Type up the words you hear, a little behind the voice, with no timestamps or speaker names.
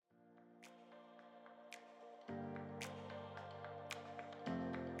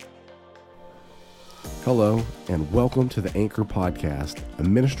Hello, and welcome to the Anchor Podcast, a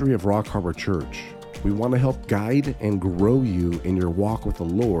ministry of Rock Harbor Church. We want to help guide and grow you in your walk with the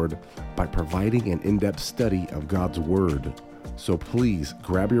Lord by providing an in-depth study of God's Word. So please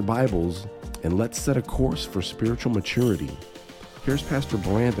grab your Bibles and let's set a course for spiritual maturity. Here's Pastor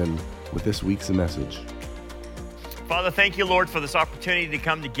Brandon with this week's message. Father, thank you, Lord, for this opportunity to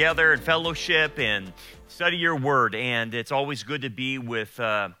come together and fellowship and study your Word. And it's always good to be with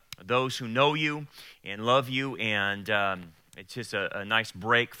those who know you and love you, and it's just a nice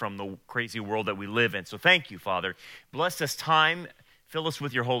break from the crazy world that we live in. So thank you, Father. Bless this time, fill us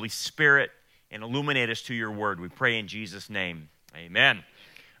with your Holy Spirit, and illuminate us to your word. We pray in Jesus' name. Amen.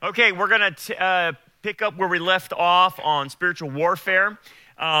 Okay, we're going to pick up where we left off on spiritual warfare.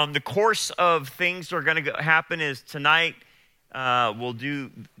 The course of things that are going to happen is tonight we'll do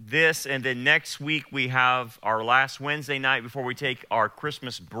this, and then next week we have our last Wednesday night before we take our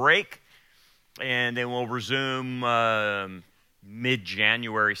Christmas break, and then we'll resume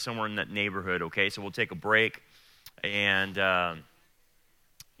mid-January, somewhere in that neighborhood, okay? So we'll take a break and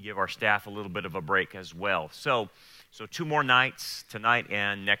give our staff a little bit of a break as well. So 2 more nights, tonight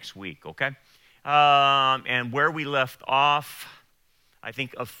and next week, okay? And where we left off, I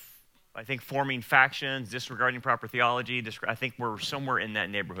think forming factions, disregarding proper theology, I think we're somewhere in that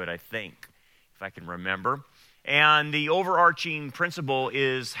neighborhood, I think, if I can remember. And the overarching principle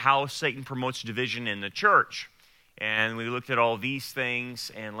is how Satan promotes division in the church. And we looked at all these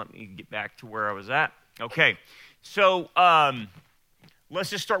things, and let me get back to where I was at. Okay, so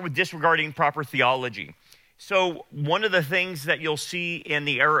let's just start with disregarding proper theology. So one of the things that you'll see in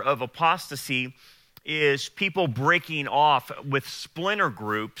the era of apostasy is people breaking off with splinter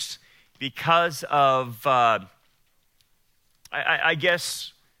groups because of, I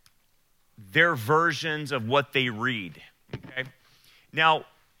guess, their versions of what they read. Okay? Now,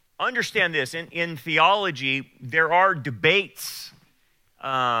 understand this. In theology, there are debates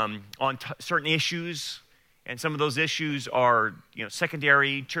on certain issues, and some of those issues are,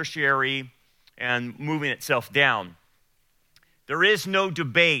 secondary, tertiary, and moving itself down. There is no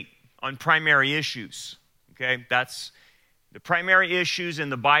debate on primary issues. Okay, that's the primary issues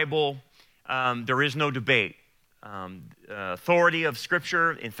in the Bible. There is no debate. Authority of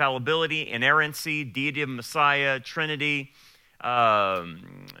Scripture, infallibility, inerrancy, deity of Messiah, Trinity,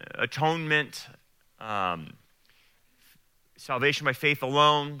 atonement, salvation by faith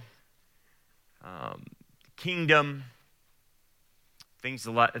alone, kingdom, things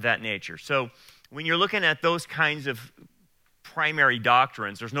of that nature. So when you're looking at those kinds of primary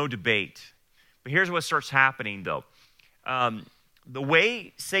doctrines, there's no debate. But here's what starts happening, though. The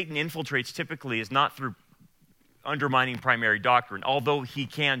way Satan infiltrates typically is not through undermining primary doctrine, although he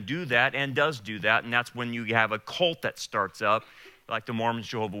can do that and does do that, and that's when you have a cult that starts up, like the Mormons,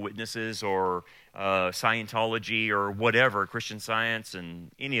 Jehovah's Witnesses, or Scientology, or whatever, Christian Science, and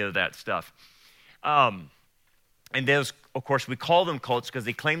any of that stuff. And those, of course, we call them cults because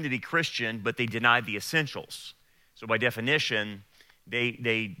they claim to be Christian, but they deny the essentials. So by definition,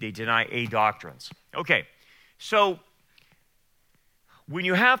 they deny A doctrines. Okay, so when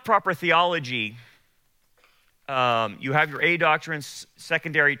you have proper theology, you have your A doctrines,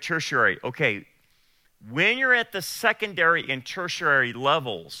 secondary, tertiary. Okay, when you're at the secondary and tertiary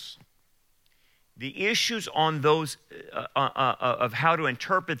levels, the issues on those of how to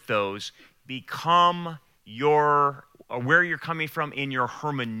interpret those become where you're coming from in your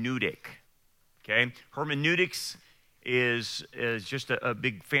hermeneutic. Okay, hermeneutics is just a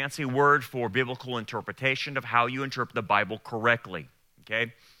big fancy word for biblical interpretation of how you interpret the Bible correctly.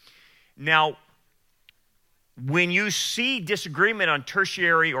 Okay, now when you see disagreement on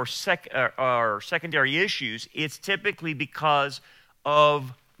tertiary or secondary issues, it's typically because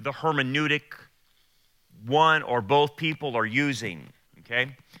of the hermeneutic one or both people are using.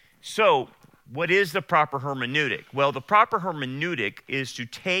 Okay, so what is the proper hermeneutic? Well, the proper hermeneutic is to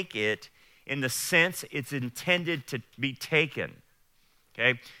take it in the sense it's intended to be taken.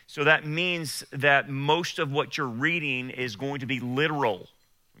 Okay? So that means that most of what you're reading is going to be literal.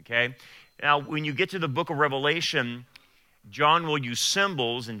 Okay? Now, when you get to the book of Revelation, John will use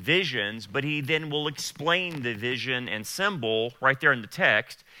symbols and visions, but he then will explain the vision and symbol right there in the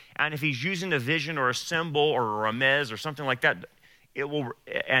text. And if he's using a vision or a symbol or a remez or something like that,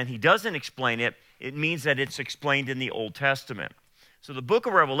 and he doesn't explain it, it means that it's explained in the Old Testament. So the book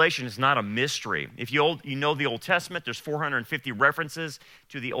of Revelation is not a mystery. If you know the Old Testament, there's 450 references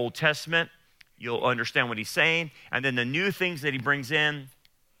to the Old Testament. You'll understand what he's saying. And then the new things that he brings in,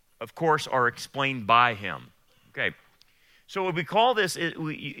 of course, are explained by him. Okay. So what we call this,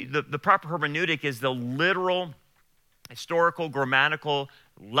 the proper hermeneutic is the literal Historical, grammatical,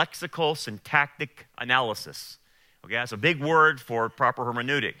 lexical, syntactic analysis. Okay, that's a big word for proper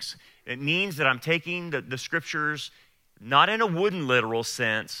hermeneutics. It means that I'm taking the scriptures not in a wooden literal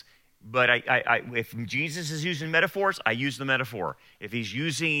sense, but if Jesus is using metaphors, I use the metaphor. If he's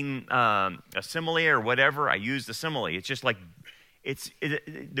using a simile or whatever, I use the simile. It's just like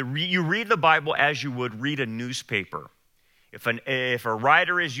you read the Bible as you would read a newspaper. If a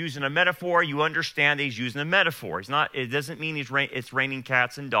writer is using a metaphor, you understand that he's using a metaphor. It doesn't mean it's raining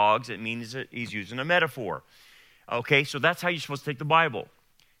cats and dogs. It means that he's using a metaphor. Okay, so that's how you're supposed to take the Bible.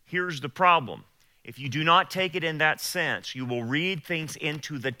 Here's the problem. If you do not take it in that sense, you will read things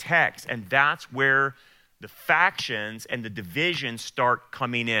into the text, and that's where the factions and the divisions start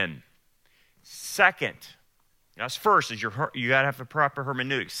coming in. Second, that's first, is you got to have the proper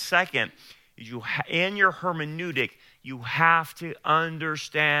hermeneutic. Second, in your hermeneutic, you have to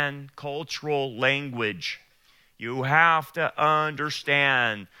understand cultural language. You have to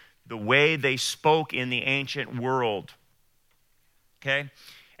understand the way they spoke in the ancient world. Okay?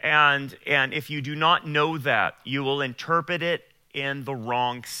 And if you do not know that, you will interpret it in the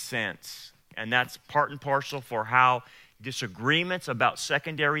wrong sense. And that's part and parcel for how disagreements about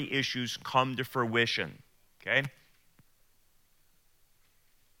secondary issues come to fruition. Okay?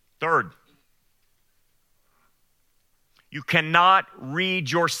 Third, you cannot read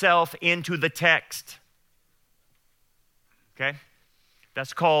yourself into the text. Okay?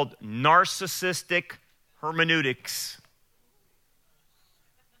 That's called narcissistic hermeneutics.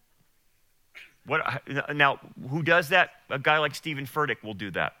 Now, who does that? A guy like Stephen Furtick will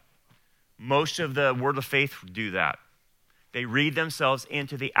do that. Most of the Word of Faith do that. They read themselves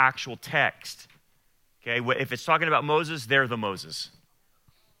into the actual text. Okay, if it's talking about Moses, they're the Moses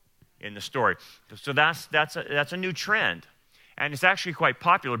in the story. So that's a new trend, and it's actually quite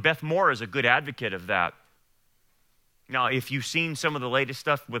popular. Beth Moore is a good advocate of that. Now, if you've seen some of the latest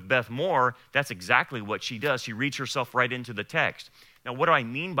stuff with Beth Moore, that's exactly what she does. She reads herself right into the text. Now, what do I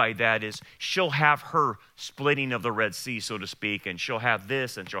mean by that is she'll have her splitting of the Red Sea, so to speak, and she'll have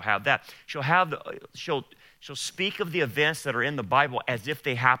this and she'll have that. She'll speak of the events that are in the Bible as if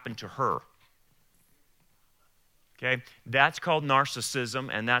they happened to her. Okay? That's called narcissism,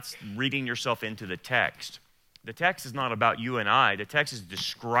 and that's reading yourself into the text. The text is not about you and I. The text is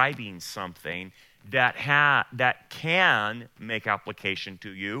describing something that can make application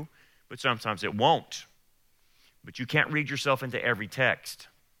to you, but sometimes it won't. But you can't read yourself into every text.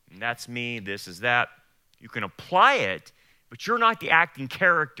 And that's me, this is that. You can apply it, but you're not the acting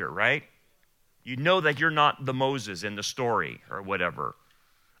character, right? You know that you're not the Moses in the story or whatever.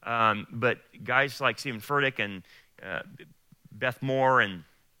 But guys like Stephen Furtick and Beth Moore and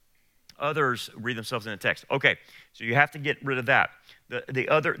others read themselves in the text. Okay, so you have to get rid of that.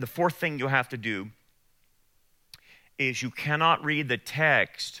 The fourth thing you have to do is you cannot read the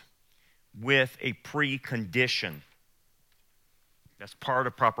text with a precondition. That's part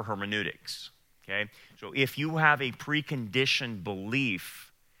of proper hermeneutics. Okay? So if you have a preconditioned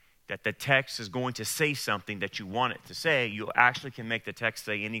belief that the text is going to say something that you want it to say, you actually can make the text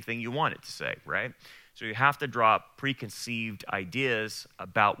say anything you want it to say, right? So you have to drop preconceived ideas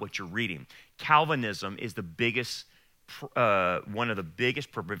about what you're reading. Calvinism is the biggest, one of the biggest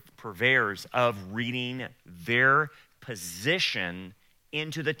purveyors of reading their position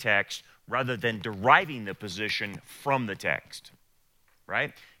into the text rather than deriving the position from the text,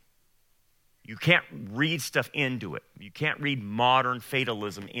 right? You can't read stuff into it. You can't read modern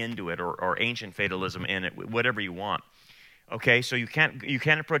fatalism into it or ancient fatalism in it, whatever you want. Okay, so you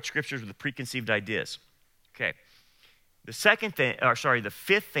can't approach scriptures with preconceived ideas. Okay. The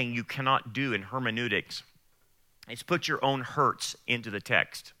fifth thing you cannot do in hermeneutics is put your own hurts into the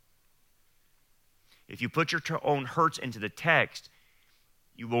text. If you put your own hurts into the text,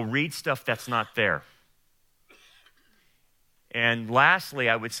 you will read stuff that's not there. And lastly,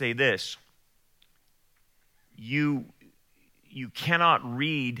 I would say this. You cannot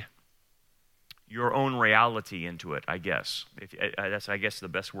read your own reality into it, I guess. That's, I guess, the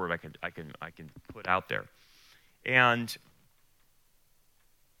best word I can put out there. And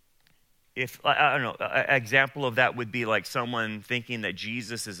if, I don't know, an example of that would be like someone thinking that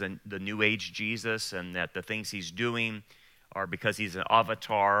Jesus is the New Age Jesus and that the things he's doing are because he's an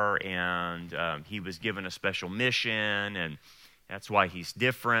avatar and he was given a special mission and that's why he's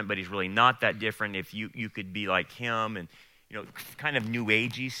different, but he's really not that different. If you could be like him and, kind of New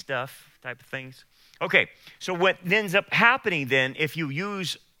Agey stuff type of things. Okay, so what ends up happening then, if you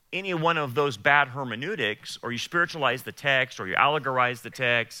use any one of those bad hermeneutics, or you spiritualize the text, or you allegorize the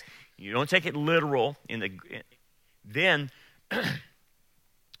text, you don't take it literal, then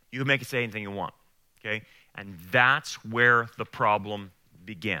you can make it say anything you want. okay? And that's where the problem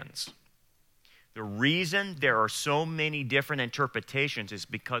begins. The reason there are so many different interpretations is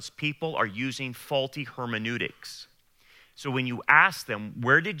because people are using faulty hermeneutics. So when you ask them,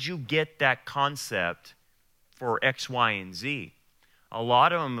 where did you get that concept for X, Y, and Z? A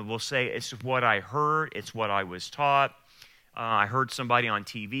lot of them will say, it's what I heard, it's what I was taught. I heard somebody on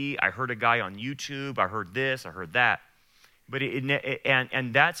TV, I heard a guy on YouTube, I heard this, I heard that. But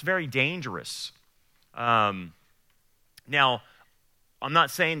and that's very dangerous. Now, I'm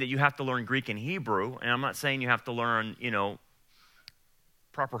not saying that you have to learn Greek and Hebrew, and I'm not saying you have to learn,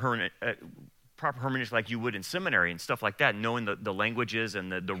 proper hermeneutics like you would in seminary and stuff like that, knowing the languages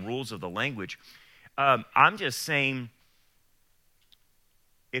and the rules of the language. I'm just saying,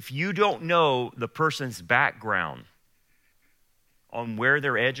 if you don't know the person's background on where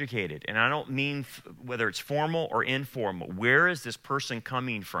they're educated, and I don't mean whether it's formal or informal, where is this person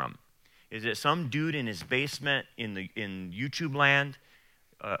coming from? Is it some dude in his basement in YouTube land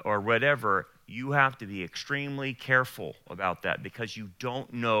or whatever? You have to be extremely careful about that because you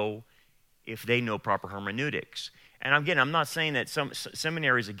don't know if they know proper hermeneutics. And again, I'm not saying that some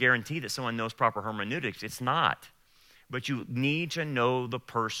seminary is a guarantee that someone knows proper hermeneutics. It's not. But you need to know the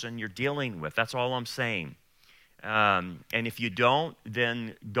person you're dealing with. That's all I'm saying. And if you don't,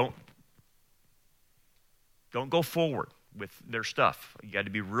 then don't go forward with their stuff. You got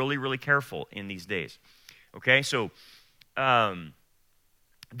to be really, really careful in these days. Okay, so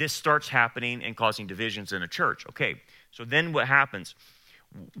this starts happening and causing divisions in a church. Okay, so then what happens?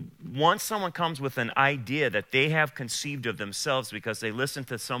 Once someone comes with an idea that they have conceived of themselves because they listen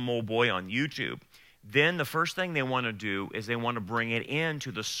to some old boy on YouTube, then the first thing they want to do is they want to bring it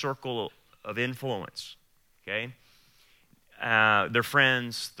into the circle of influence. Okay? Their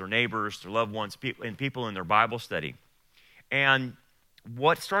friends, their neighbors, their loved ones, and people in their Bible study. And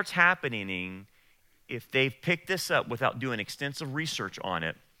what starts happening, if they've picked this up without doing extensive research on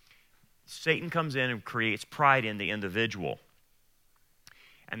it, Satan comes in and creates pride in the individual.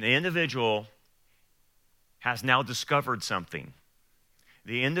 And the individual has now discovered something.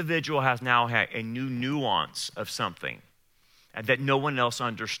 The individual has now had a new nuance of something and that no one else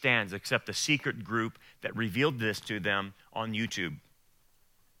understands except the secret group that revealed this to them on YouTube.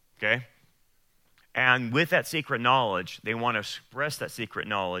 Okay? And with that secret knowledge, they want to express that secret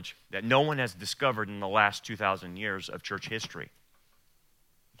knowledge that no one has discovered in the last 2,000 years of church history.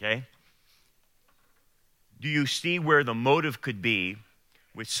 Okay? Do you see where the motive could be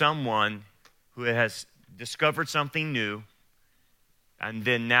with someone who has discovered something new and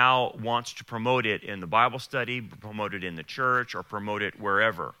then now wants to promote it in the Bible study, promote it in the church, or promote it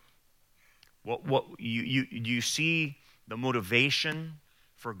wherever? Do you see the motivation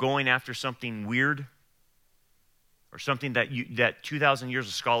for going after something weird or something that 2,000 years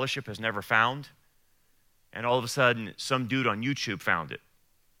of scholarship has never found, and all of a sudden some dude on YouTube found it?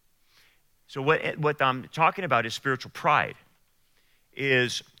 So what I'm talking about is spiritual pride.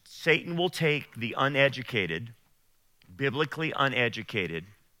 Is Satan will take the uneducated, biblically uneducated,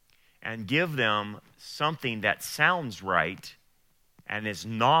 and give them something that sounds right and is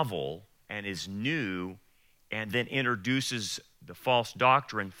novel and is new, and then introduces the false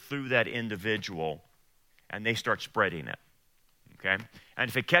doctrine through that individual, and they start spreading it. Okay? And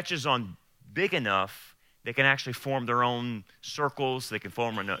if it catches on big enough, they can actually form their own circles. They can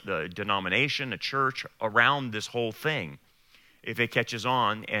form a denomination, a church around this whole thing if it catches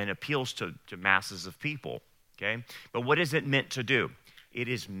on and appeals to masses of people. Okay? But what is it meant to do? It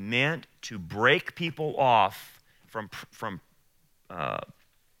is meant to break people off from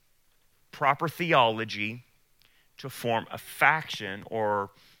proper theology to form a faction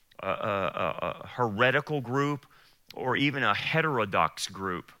or a heretical group or even a heterodox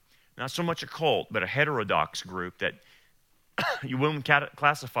group. Not so much a cult, but a heterodox group that you wouldn't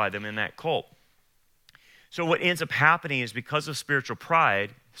classify them in that cult. So what ends up happening is because of spiritual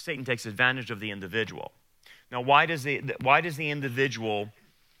pride, Satan takes advantage of the individual. Now, why does the individual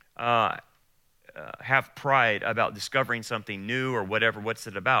have pride about discovering something new or whatever? What's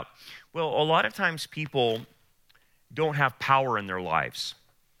it about? Well, a lot of times people don't have power in their lives.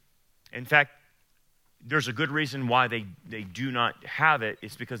 In fact, there's a good reason why they do not have it.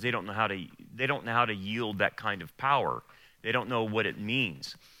 It's because they don't know how to yield that kind of power. They don't know what it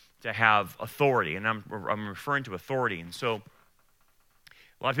means to have authority, and I'm referring to authority. And so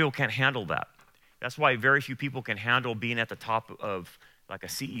a lot of people can't handle that. That's why very few people can handle being at the top of like a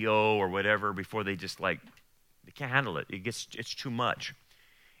CEO or whatever before they just they can't handle it. It's too much.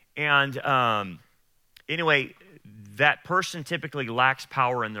 And anyway, that person typically lacks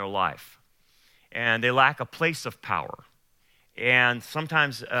power in their life, and they lack a place of power. And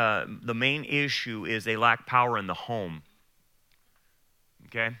sometimes the main issue is they lack power in the home.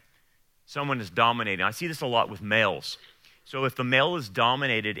 Okay? Someone is dominating. I see this a lot with males. So if the male is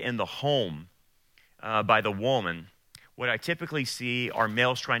dominated in the home by the woman, what I typically see are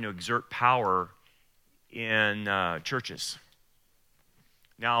males trying to exert power in churches.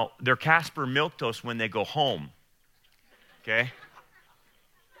 Now, they're Casper milquetoast when they go home. Okay?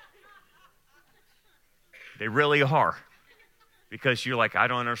 They really are. Because you're like, I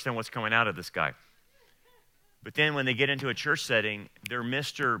don't understand what's coming out of this guy. But then when they get into a church setting, they're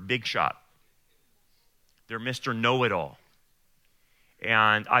Mr. Big Shot. They're Mr. Know-It-All.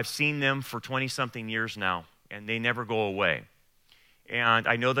 And I've seen them for 20-something years now, and they never go away. And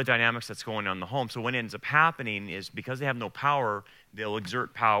I know the dynamics that's going on in the home. So what ends up happening is because they have no power, they'll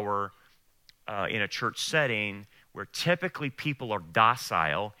exert power in a church setting where typically people are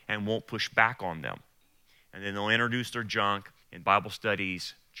docile and won't push back on them. And then they'll introduce their junk in Bible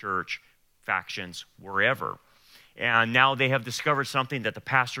studies, church, factions, wherever. And now they have discovered something that the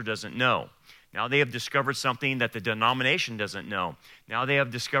pastor doesn't know. Now they have discovered something that the denomination doesn't know. Now they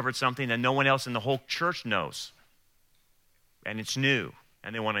have discovered something that no one else in the whole church knows. And it's new,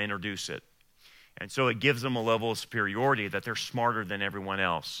 and they want to introduce it. And so it gives them a level of superiority that they're smarter than everyone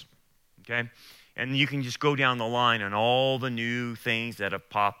else. Okay? And you can just go down the line on all the new things that have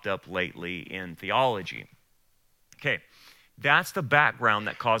popped up lately in theology. Okay, that's the background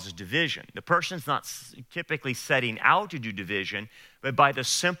that causes division. The person's not typically setting out to do division, but by the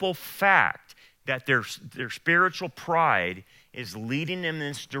simple fact that their spiritual pride is leading them in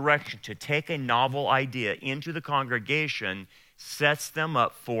this direction to take a novel idea into the congregation, sets them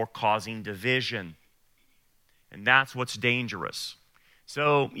up for causing division. And that's what's dangerous.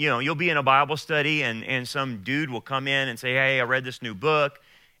 So, you'll be in a Bible study and some dude will come in and say, hey, I read this new book.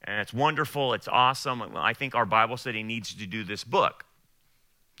 And it's wonderful, it's awesome. I think our Bible study needs to do this book.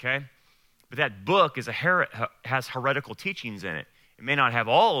 Okay? But that book has heretical teachings in it. It may not have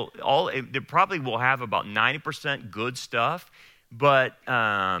it probably will have about 90% good stuff, but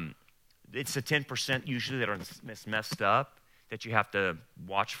it's the 10% usually that are messed up that you have to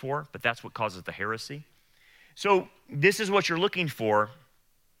watch for, but that's what causes the heresy. So this is what you're looking for,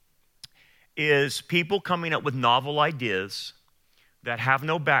 is people coming up with novel ideas that have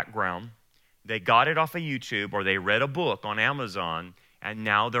no background. They got it off of YouTube or they read a book on Amazon and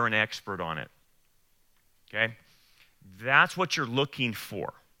now they're an expert on it. Okay? That's what you're looking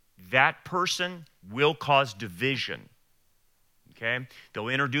for. That person will cause division. Okay? They'll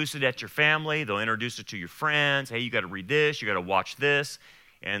introduce it at your family. They'll introduce it to your friends. Hey, you got to read this. You got to watch this.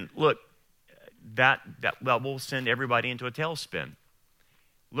 And look, that will send everybody into a tailspin.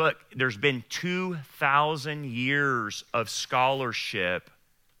 Look, there's been 2,000 years of scholarship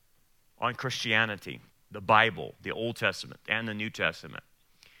on Christianity, the Bible, the Old Testament, and the New Testament.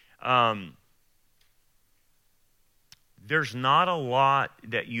 There's not a lot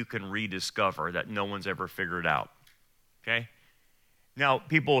that you can rediscover that no one's ever figured out, okay? Now,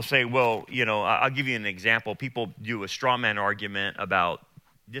 people will say, well, I'll give you an example. People do a straw man argument about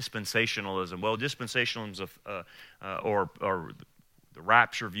dispensationalism. Well, dispensationalism or the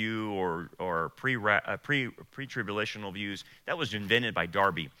rapture view or pre-tribulational views, that was invented by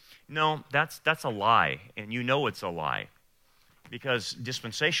Darby. No, that's a lie, and it's a lie. Because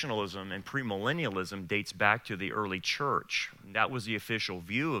dispensationalism and premillennialism dates back to the early church. That was the official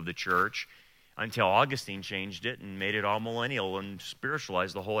view of the church until Augustine changed it and made it all millennial and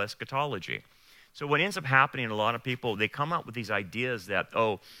spiritualized the whole eschatology. So what ends up happening, a lot of people, they come up with these ideas that,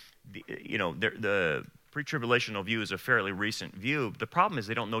 the pre-tribulational view is a fairly recent view. The problem is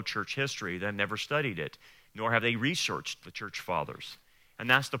they don't know church history. They've never studied it, nor have they researched the church fathers. And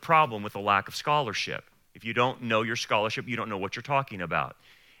that's the problem with the lack of scholarship. If you don't know your scholarship, you don't know what you're talking about.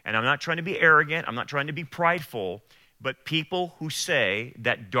 And I'm not trying to be arrogant. I'm not trying to be prideful. But people who say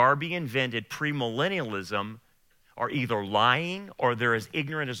that Darby invented premillennialism are either lying or they're as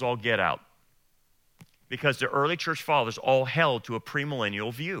ignorant as all get out. Because the early church fathers all held to a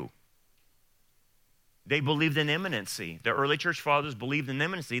premillennial view. They believed in imminency. The early church fathers believed in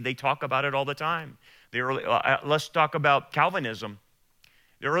imminency. They talk about it all the time. Let's talk about Calvinism.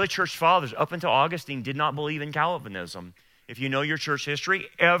 The early church fathers, up until Augustine, did not believe in Calvinism. If you know your church history,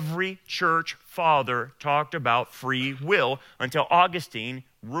 every church father talked about free will until Augustine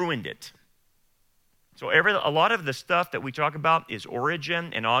ruined it. So a lot of the stuff that we talk about is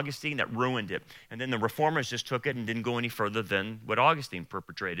Origen and Augustine that ruined it. And then the Reformers just took it and didn't go any further than what Augustine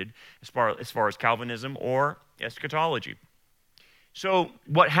perpetrated as far as Calvinism or eschatology. So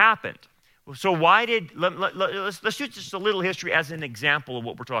what happened? So let's do just a little history as an example of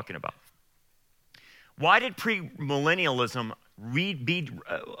what we're talking about. Why did premillennialism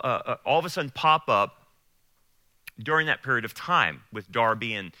all of a sudden pop up during that period of time with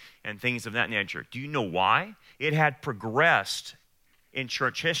Darby and things of that nature. Do you know why? It had progressed in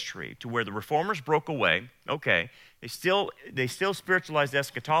church history to where the reformers broke away. Okay, they still spiritualized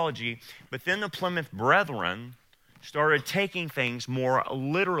eschatology, but then the Plymouth Brethren started taking things more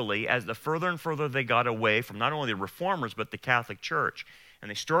literally as the further and further they got away from not only the reformers but the Catholic Church. And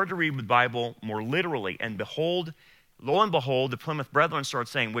they started to read the Bible more literally. And behold, lo and behold, the Plymouth Brethren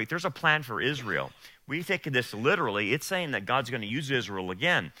started saying, wait, there's a plan for Israel. We take this literally. It's saying that God's going to use Israel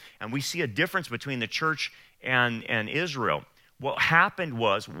again. And we see a difference between the church and Israel. What happened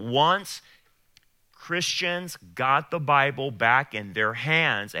was once Christians got the Bible back in their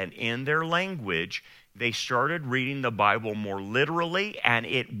hands and in their language, they started reading the Bible more literally, and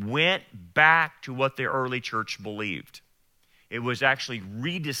it went back to what the early church believed. It was actually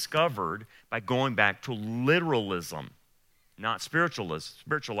rediscovered by going back to literalism, not spiritualism,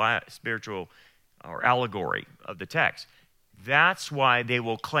 spiritual or allegory of the text. That's why they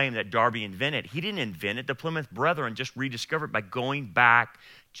will claim that Darby invented. He didn't invent it. The Plymouth Brethren just rediscovered it by going back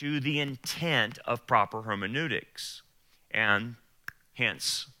to the intent of proper hermeneutics. And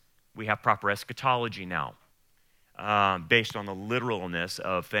hence, we have proper eschatology now, based on the literalness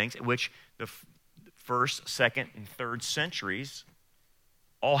of things, which the first, second, and third centuries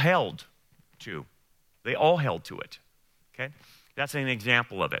all held to. They all held to it, okay? That's an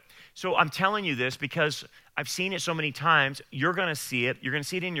example of it. So I'm telling you this because I've seen it so many times. You're going to see it. You're going to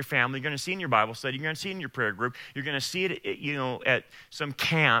see it in your family. You're going to see it in your Bible study. You're going to see it in your prayer group. You're going to see it, at some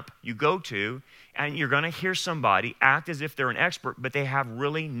camp you go to, and you're going to hear somebody act as if they're an expert, but they have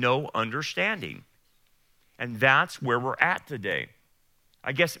really no understanding. And that's where we're at today.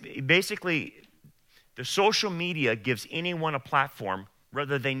 I guess basically the social media gives anyone a platform,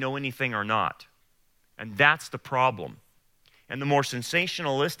 whether they know anything or not. And that's the problem. And the more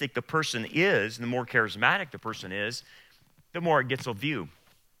sensationalistic the person is, and the more charismatic the person is, the more it gets a view.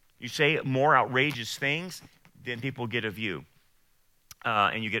 You say more outrageous things, then people get a view.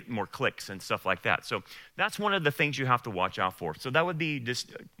 And you get more clicks and stuff like that. So that's one of the things you have to watch out for. So that would be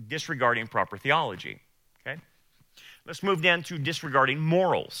disregarding proper theology. Okay? Let's move then to disregarding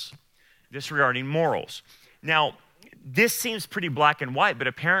morals. Disregarding morals. Now, this seems pretty black and white, but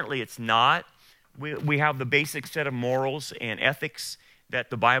apparently it's not. We have the basic set of morals and ethics that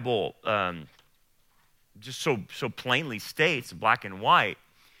the Bible just so plainly states, black and white.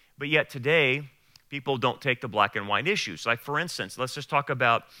 But yet today, people don't take the black and white issues. Like, for instance, let's just talk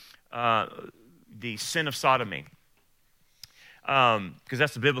about the sin of sodomy, because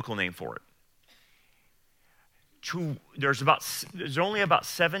that's the biblical name for it. There's only about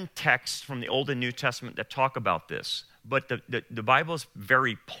 7 texts from the Old and New Testament that talk about this, but the Bible is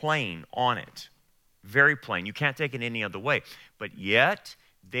very plain on it. Very plain. You can't take it any other way. But yet,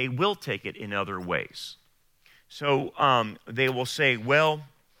 they will take it in other ways. So they will say, well,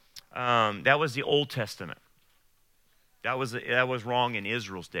 that was the Old Testament. That was wrong in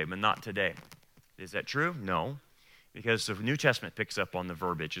Israel's day, but not today. Is that true? No, because the New Testament picks up on the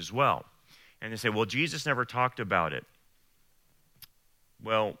verbiage as well. And they say, well, Jesus never talked about it.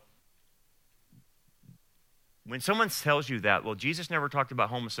 Well, when someone tells you that, well, Jesus never talked about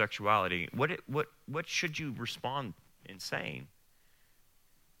homosexuality, what should you respond in saying?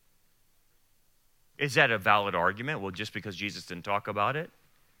 Is that a valid argument? Well, just because Jesus didn't talk about it?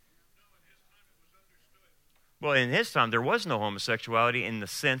 Well, in his time, there was no homosexuality in the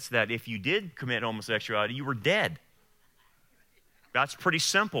sense that if you did commit homosexuality, you were dead. That's pretty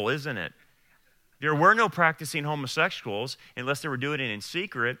simple, isn't it? There were no practicing homosexuals unless they were doing it in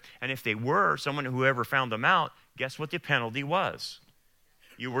secret. And if they were, whoever found them out, guess what the penalty was?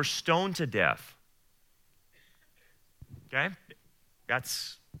 You were stoned to death. Okay?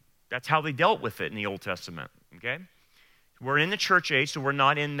 That's how they dealt with it in the Old Testament. Okay? We're in the church age, so we're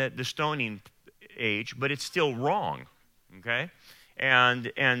not in the stoning age, but it's still wrong. Okay? And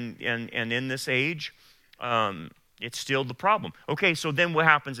in this age, it's still the problem. Okay, so then what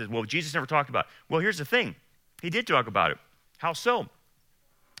happens is, well, Jesus never talked about it. Well, here's the thing. He did talk about it. How so?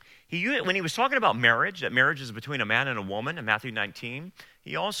 When he was talking about marriage, that marriage is between a man and a woman in Matthew 19,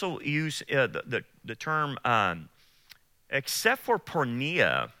 he also used the term, except for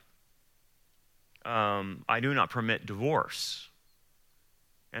porneia, I do not permit divorce.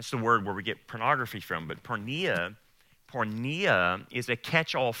 That's the word where we get pornography from. But porneia is a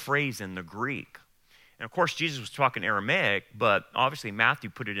catch-all phrase in the Greek. And of course, Jesus was talking Aramaic, but obviously Matthew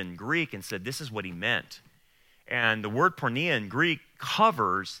put it in Greek and said this is what he meant. And the word porneia in Greek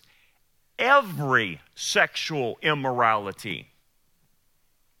covers every sexual immorality.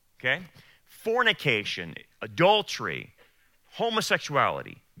 Okay? Fornication, adultery,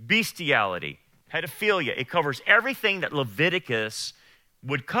 homosexuality, bestiality, pedophilia. It covers everything that Leviticus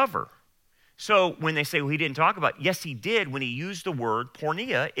would cover. So when they say, well, he didn't talk about it, yes, he did. When he used the word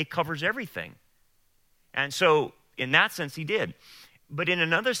porneia, it covers everything. And so in that sense, he did. But in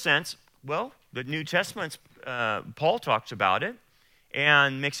another sense, well, the New Testament, Paul talks about it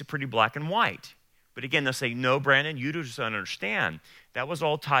and makes it pretty black and white. But again, they'll say, no, Brandon, you just don't understand. That was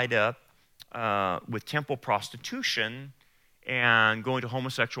all tied up with temple prostitution and going to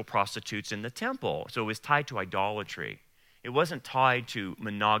homosexual prostitutes in the temple. So it was tied to idolatry. It wasn't tied to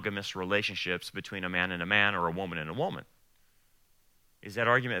monogamous relationships between a man and a man or a woman and a woman. Is that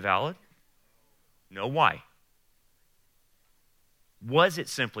argument valid? No. Why? Was it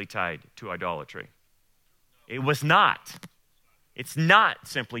simply tied to idolatry? It was not. It's not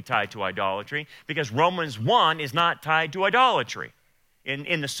simply tied to idolatry because Romans 1 is not tied to idolatry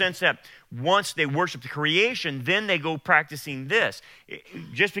in the sense that once they worship the creation, then they go practicing this.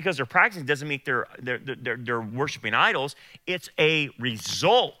 Just because they're practicing doesn't mean they're worshiping idols. It's a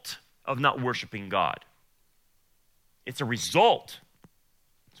result of not worshiping God. It's a result.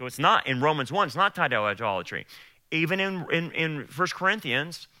 So it's not, in Romans 1, it's not tied to idolatry. Even in 1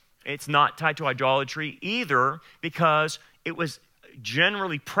 Corinthians, it's not tied to idolatry either because it was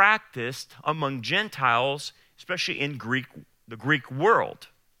generally practiced among Gentiles, especially in the Greek world.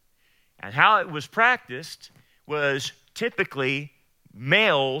 And how it was practiced was typically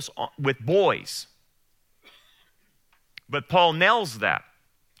males with boys. But Paul nails that.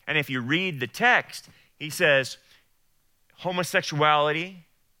 And if you read the text, he says homosexuality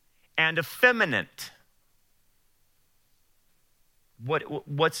and effeminate.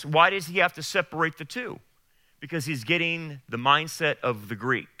 Why does he have to separate the two? Because he's getting the mindset of the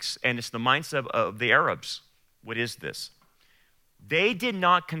Greeks, and it's the mindset of the Arabs. What is this? They did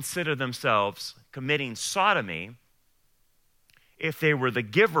not consider themselves committing sodomy if they were the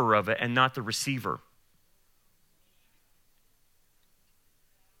giver of it and not the receiver.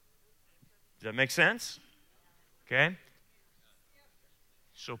 Does that make sense? Okay?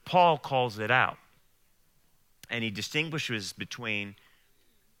 So Paul calls it out. And he distinguishes between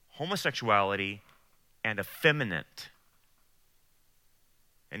homosexuality and effeminate.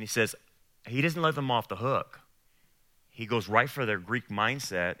 And he says, he doesn't let them off the hook. He goes right for their Greek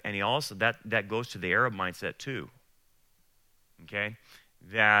mindset, and he also, that goes to the Arab mindset too. Okay?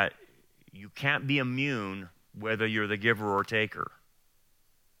 That you can't be immune whether you're the giver or taker.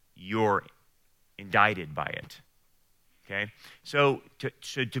 You're indicted by it. Okay? So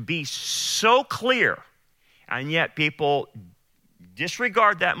to be so clear, and yet people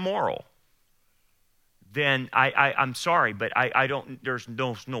disregard that moral, then I'm sorry, but I don't, there's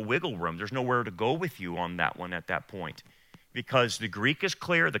no wiggle room. There's nowhere to go with you on that one at that point. Because the Greek is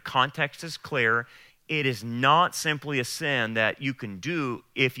clear, the context is clear. It is not simply a sin that you can do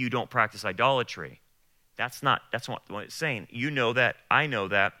if you don't practice idolatry. That's not what it's saying. You know that, I know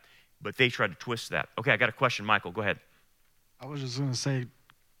that, but they try to twist that. Okay, I got a question. Michael, go ahead. I was just going to say,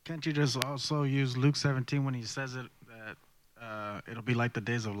 can't you just also use Luke 17 when he says it, that it'll be like the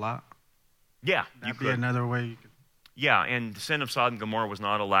days of Lot? Yeah, That'd be another way you could. Yeah, and the sin of Sodom and Gomorrah was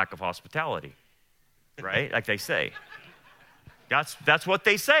not a lack of hospitality, right? Like they say. That's what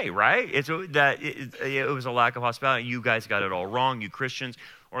they say, right? It was a lack of hospitality. You guys got it all wrong, you Christians.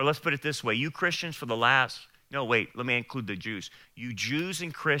 Or let's put it this way. You Christians let me include the Jews. You Jews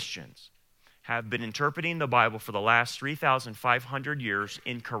and Christians have been interpreting the Bible for the last 3,500 years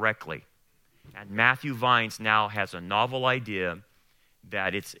incorrectly. And Matthew Vines now has a novel idea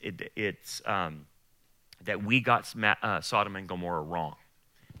that that we got Sodom and Gomorrah wrong,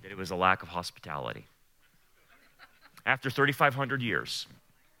 that it was a lack of hospitality. After 3,500 years,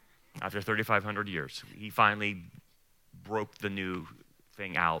 he finally broke the new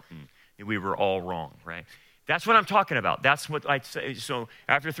thing out, and we were all wrong, right? That's what I'm talking about. That's what I say. So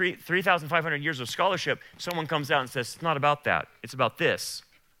after 3,500 years of scholarship, someone comes out and says, it's not about that. It's about this.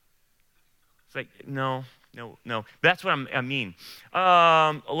 It's like, no. That's what I mean.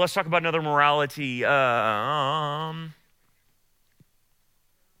 Let's talk about another morality. What's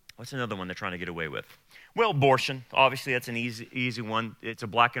another one they're trying to get away with? Well, abortion. Obviously, that's an easy one. It's a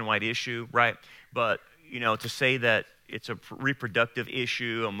black and white issue, right? But, to say that it's a reproductive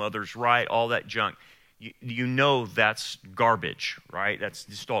issue, a mother's right, all that junk, you know that's garbage, right? That's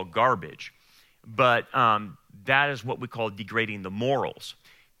just all garbage. But that is what we call degrading the morals.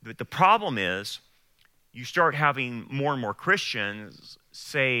 But the problem is, you start having more and more Christians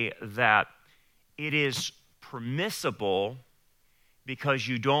say that it is permissible because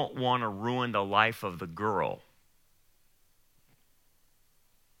you don't want to ruin the life of the girl.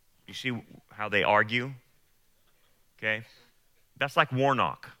 You see how they argue? Okay? That's like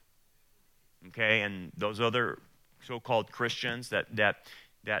Warnock, okay, and those other so-called Christians that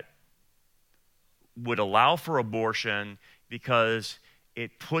would allow for abortion because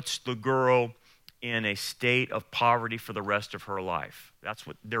it puts the girl in a state of poverty for the rest of her life. That's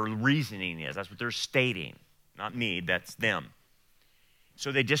what their reasoning is. That's what they're stating. Not me, that's them.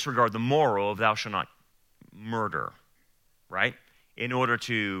 So they disregard the moral of thou shalt not murder, right? In order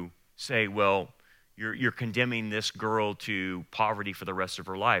to say, well, you're condemning this girl to poverty for the rest of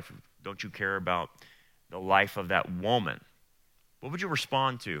her life. Don't you care about the life of that woman? What would you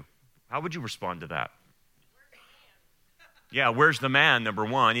respond to? How would you respond to that? Yeah, where's the man, number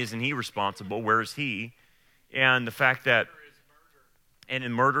one? Isn't he responsible? Where is he? And the fact that,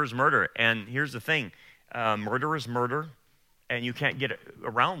 and murder is murder. And here's the thing, murder is murder, and you can't get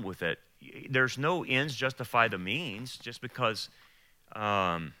around with it. There's no ends justify the means just because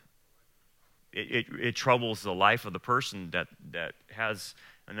it troubles the life of the person that has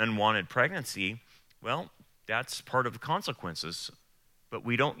an unwanted pregnancy. Well, that's part of the consequences. But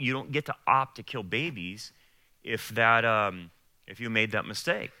you don't get to opt to kill babies if you made that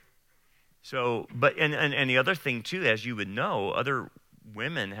mistake. So, but and the other thing too, as you would know, other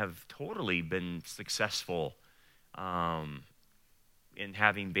women have totally been successful in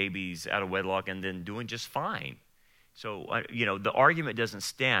having babies out of wedlock and then doing just fine. So, the argument doesn't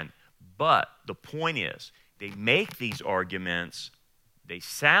stand. But the point is, they make these arguments, they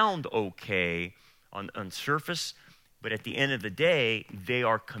sound okay on surface, but at the end of the day, they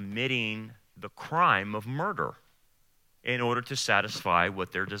are committing the crime of murder in order to satisfy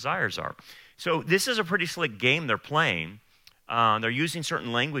what their desires are. So this is a pretty slick game they're playing. They're using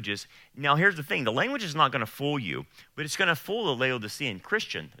certain languages. Now, here's the thing. The language is not going to fool you, but it's going to fool the Laodicean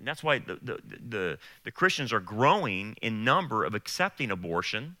Christian. And that's why the Christians are growing in number of accepting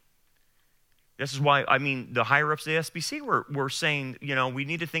abortion. This is why, the higher-ups of the SBC were saying, we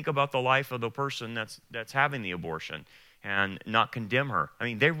need to think about the life of the person that's having the abortion and not condemn her.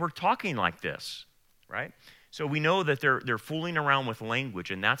 They were talking like this, right? So we know that they're fooling around with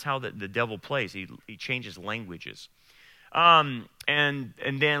language, and that's how the devil plays. He changes languages. And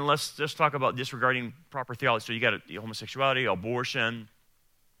then let's just talk about disregarding proper theology. So you got homosexuality, abortion.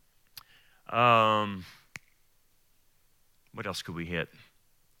 What else could we hit?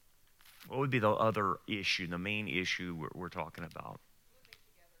 What would be the other issue, the main issue we're talking about?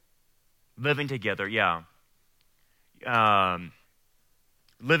 Living together, yeah.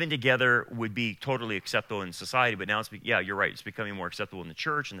 Living together would be totally acceptable in society, but now you're right, it's becoming more acceptable in the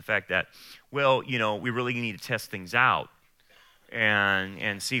church, and the fact that, we really need to test things out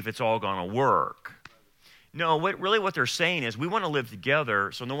and see if it's all going to work. No, what they're saying is we want to live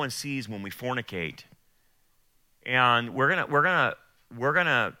together so no one sees when we fornicate. And we're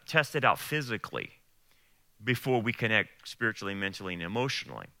gonna test it out physically before we connect spiritually, mentally, and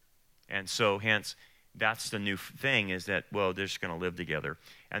emotionally. And so, hence, that's the new thing is that, they're just going to live together.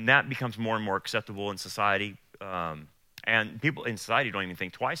 And that becomes more and more acceptable in society. And people in society don't even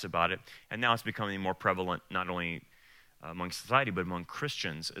think twice about it. And now it's becoming more prevalent, not only among society, but among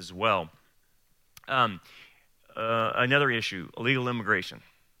Christians as well. Another issue, illegal immigration.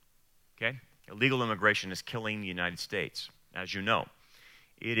 Okay? Illegal immigration is killing the United States, as you know.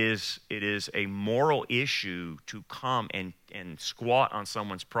 It is a moral issue to come and squat on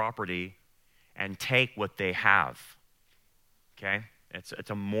someone's property and take what they have. Okay?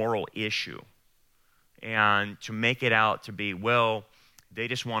 It's a moral issue. And to make it out to be, they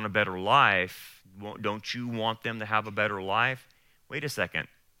just want a better life. Don't you want them to have a better life? Wait a second.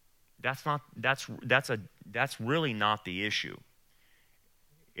 That's really not the issue.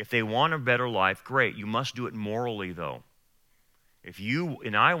 If they want a better life, great. You must do it morally, though. If you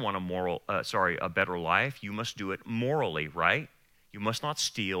and I want a better life, you must do it morally, right? You must not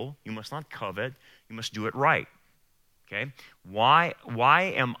steal. You must not covet. You must do it right. Okay? Why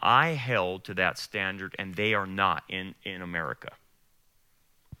am I held to that standard and they are not in America?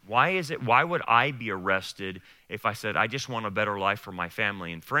 Why would I be arrested if I said, I just want a better life for my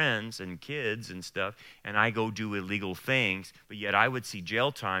family and friends and kids and stuff, and I go do illegal things, but yet I would see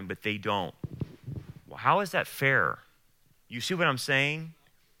jail time, but they don't? Well, how is that fair? You see what I'm saying?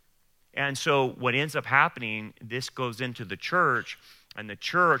 And so what ends up happening, this goes into the church, and the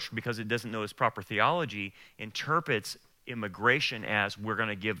church, because it doesn't know its proper theology, interprets immigration as we're going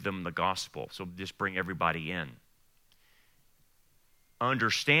to give them the gospel, so just bring everybody in. Not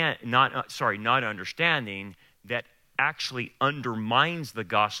understanding that actually undermines the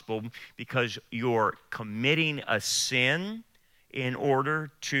gospel because you're committing a sin in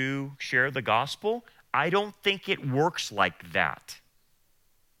order to share the gospel. I don't think it works like that.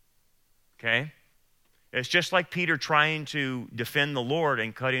 Okay? It's just like Peter trying to defend the Lord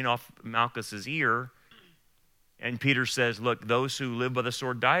and cutting off Malchus's ear. And Peter says, look, those who live by the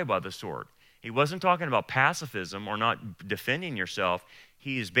sword die by the sword. He wasn't talking about pacifism or not defending yourself.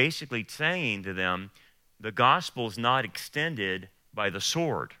 He is basically saying to them, the gospel is not extended by the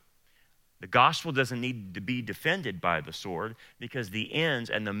sword. The gospel doesn't need to be defended by the sword because the ends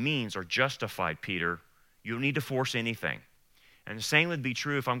and the means are justified, Peter. You don't need to force anything. And the same would be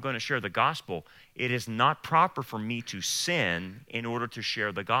true if I'm going to share the gospel. It is not proper for me to sin in order to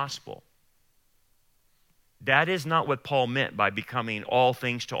share the gospel. That is not what Paul meant by becoming all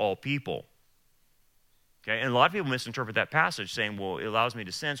things to all people. Okay, and a lot of people misinterpret that passage saying, well, it allows me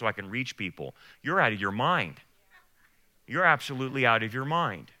to sin so I can reach people. You're out of your mind. You're absolutely out of your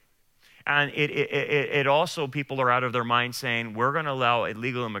mind. And it also, people are out of their mind saying, we're going to allow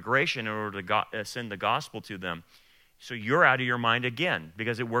illegal immigration in order to send the gospel to them. So you're out of your mind again,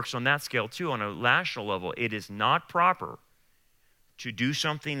 because it works on that scale too. On a national level, it is not proper to do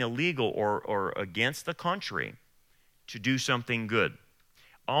something illegal or against the country to do something good.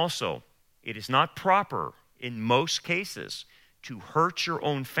 Also, it is not proper in most cases to hurt your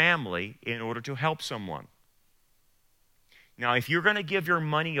own family in order to help someone. Now, if you're going to give your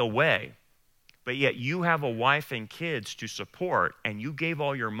money away, but yet you have a wife and kids to support, and you gave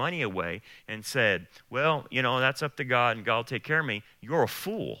all your money away and said, well, that's up to God and God will take care of me, you're a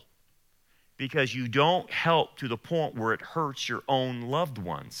fool. Because you don't help to the point where it hurts your own loved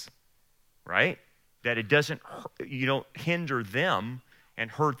ones, right? That it doesn't, you don't hinder them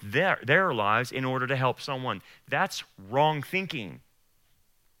and hurt their lives in order to help someone. That's wrong thinking,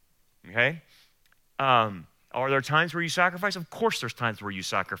 okay? Are there times where you sacrifice? Of course there's times where you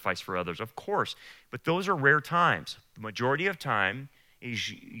sacrifice for others, of course. But those are rare times. The majority of time is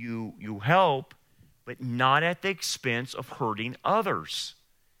you help, but not at the expense of hurting others.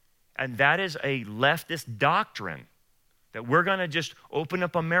 And that is a leftist doctrine, that we're going to just open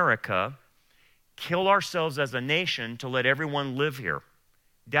up America, kill ourselves as a nation to let everyone live here.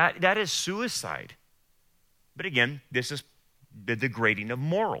 That is suicide. But again, this is the degrading of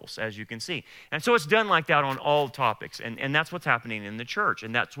morals, as you can see. And so it's done like that on all topics. And that's what's happening in the church.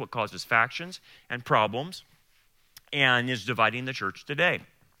 And that's what causes factions and problems and is dividing the church today.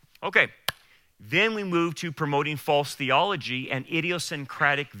 Okay. Then we move to promoting false theology and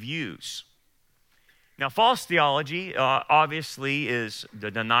idiosyncratic views. Now, false theology obviously is the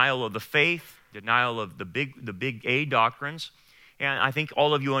denial of the faith, denial of the big A doctrines, and I think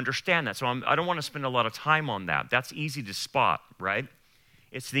all of you understand that. So I don't want to spend a lot of time on that. That's easy to spot, right?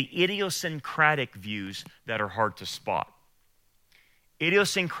 It's the idiosyncratic views that are hard to spot.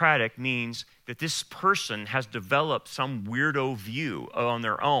 Idiosyncratic means that this person has developed some weirdo view on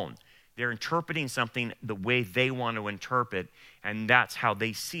their own. They're interpreting something the way they want to interpret, and that's how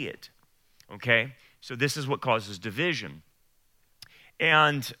they see it, okay? So this is what causes division.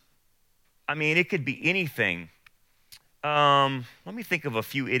 And, I mean, it could be anything. Let me think of a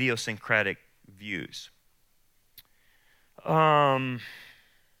few idiosyncratic views. How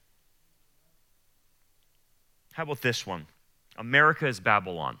about this one? America is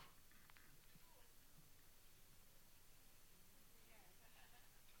Babylon.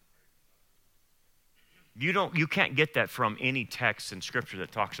 You can't get that from any text in Scripture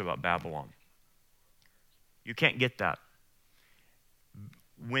that talks about Babylon. You can't get that.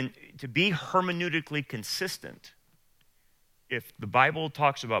 To be hermeneutically consistent, if the Bible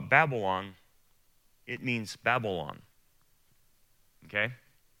talks about Babylon, it means Babylon. Okay?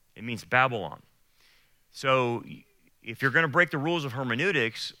 It means Babylon. So if you're going to break the rules of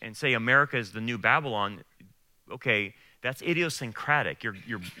hermeneutics and say America is the new Babylon, okay, that's idiosyncratic.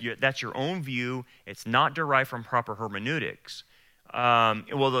 That's your own view. It's not derived from proper hermeneutics.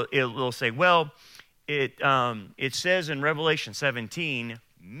 It'll say, well, it says in Revelation 17,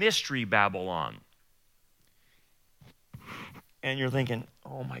 mystery Babylon. And you're thinking,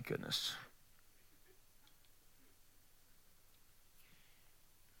 oh my goodness.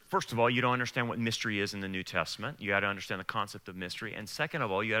 First of all, you don't understand what mystery is in the New Testament. You got to understand the concept of mystery. And second of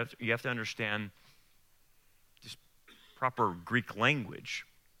all, you have to understand just proper Greek language.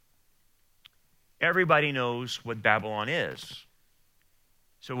 Everybody knows what Babylon is.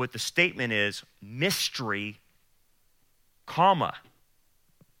 So what the statement is, mystery, comma.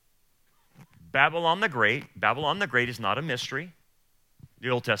 Babylon the Great is not a mystery. The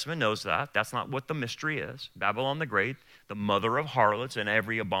Old Testament knows that. That's not what the mystery is. Babylon the Great, the mother of harlots and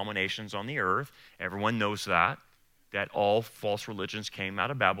every abominations on the earth. Everyone knows that all false religions came out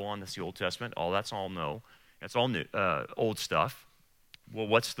of Babylon. That's the Old Testament. That's all new. That's all new, old stuff. Well,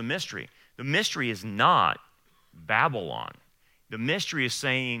 what's the mystery? The mystery is not Babylon. The mystery is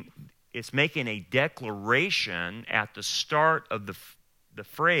saying It's making a declaration at the start of the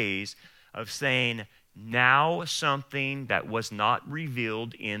phrase of saying, now something that was not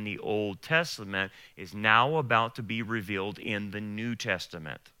revealed in the Old Testament is now about to be revealed in the New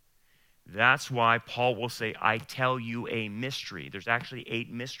Testament. That's why Paul will say, I tell you a mystery. There's actually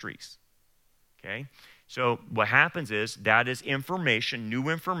 8 mysteries. Okay? So what happens is that is information, new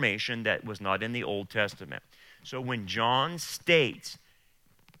information that was not in the Old Testament. So when John states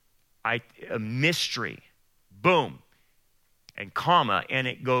a mystery, boom, and comma, and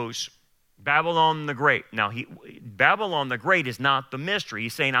it goes Babylon the Great. Now, Babylon the Great is not the mystery.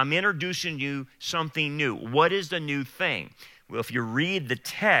 He's saying, I'm introducing you something new. What is the new thing? Well, if you read the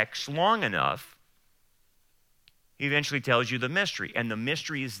text long enough, he eventually tells you the mystery. And the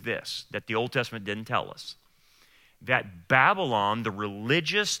mystery is this, that the Old Testament didn't tell us. That Babylon, the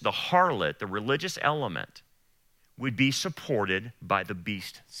harlot, the religious element, would be supported by the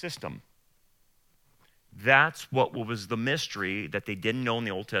beast system. That's what was the mystery that they didn't know in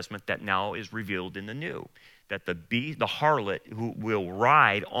the Old Testament that now is revealed in the New. That the harlot who will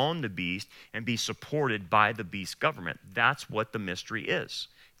ride on the beast and be supported by the beast government. That's what the mystery is.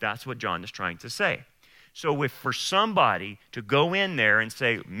 That's what John is trying to say. So if for somebody to go in there and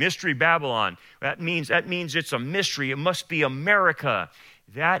say, Mystery Babylon, that means it's a mystery, it must be America.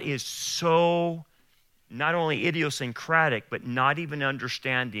 That is so not only idiosyncratic, but not even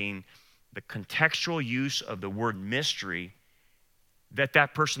understanding the contextual use of the word mystery,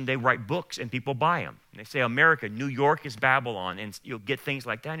 that person, they write books and people buy them. And they say, America, New York is Babylon. And you'll get things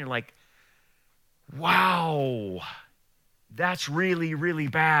like that. And you're like, wow, that's really, really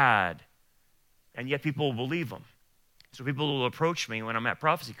bad. And yet people will believe them. So people will approach me when I'm at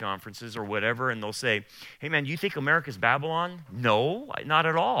prophecy conferences or whatever, and they'll say, hey, man, do you think America's Babylon? No, not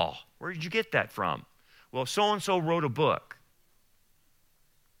at all. Where did you get that from? Well, so-and-so wrote a book.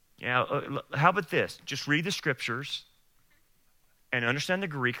 Yeah, how about this? Just read the scriptures and understand the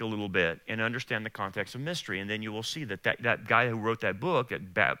Greek a little bit and understand the context of mystery, and then you will see that guy who wrote that book,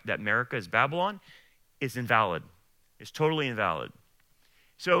 that America is Babylon, is invalid. It's totally invalid.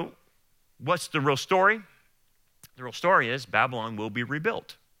 So what's the real story? The real story is Babylon will be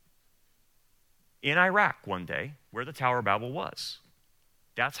rebuilt in Iraq one day, where the Tower of Babel was.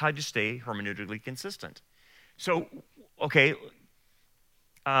 That's how you stay hermeneutically consistent. So, okay,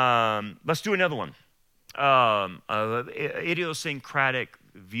 let's do another one. Idiosyncratic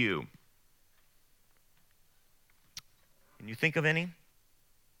view. Can you think of any?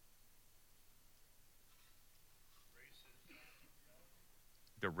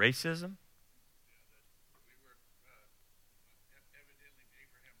 The racism?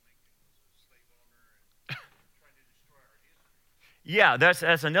 Yeah,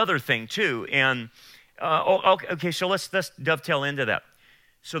 that's another thing too. And okay, so let's dovetail into that.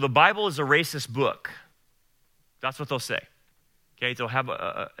 So the Bible is a racist book. That's what they'll say. Okay, they'll have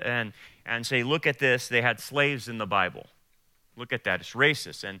and say, look at this. They had slaves in the Bible. Look at that. It's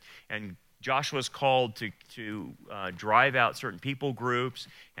racist. And Joshua's called to drive out certain people groups,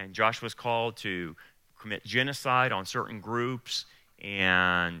 and Joshua's called to commit genocide on certain groups.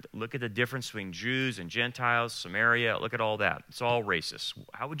 And look at the difference between Jews and Gentiles, Samaria. Look at all that. It's all racist.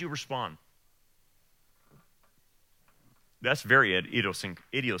 How would you respond? That's very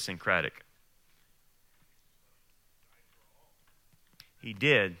idiosyncratic. He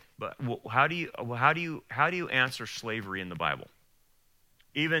did, but how do you answer slavery in the Bible?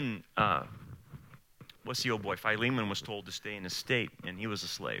 Even what's the old boy? Philemon was told to stay in his state, and he was a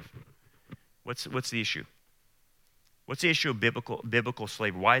slave. What's the issue? What's the issue of biblical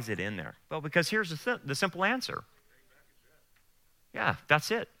slavery? Why is it in there? Well, because here's the simple answer. Yeah,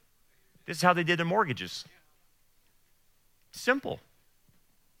 that's it. This is how they did their mortgages. Simple.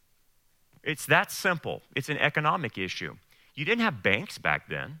 It's that simple. It's an economic issue. You didn't have banks back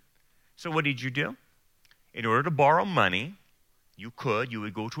then. So what did you do? In order to borrow money, you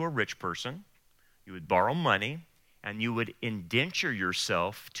would go to a rich person, you would borrow money, and you would indenture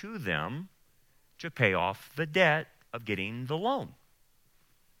yourself to them to pay off the debt of getting the loan.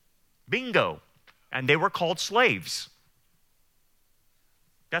 Bingo. And they were called slaves.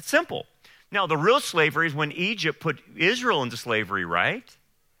 That's simple. Now, the real slavery is when Egypt put Israel into slavery, right?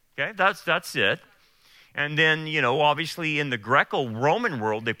 Okay, that's it. And then, obviously in the Greco-Roman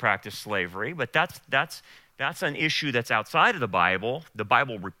world, they practiced slavery, but that's an issue that's outside of the Bible. The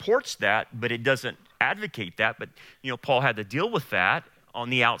Bible reports that, but it doesn't advocate that. But, Paul had to deal with that on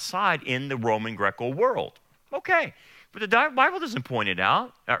the outside in the Roman Greco world. Okay, but the Bible doesn't point it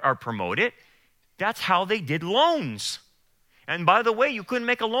out or promote it. That's how they did loans. And by the way, you couldn't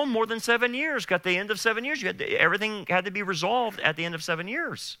make a loan more than 7 years. At the end of 7 years, everything had to be resolved at the end of 7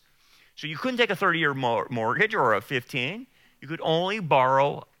 years. So you couldn't take a 30-year mortgage or a 15. You could only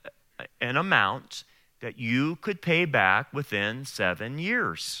borrow an amount that you could pay back within 7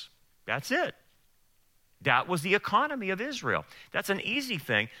 years. That's it. That was the economy of Israel. That's an easy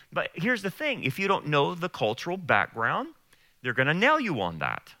thing. But here's the thing. If you don't know the cultural background, they're going to nail you on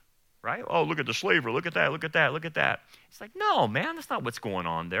that, right? Oh, look at the slavery. Look at that. Look at that. Look at that. It's like, no, man, that's not what's going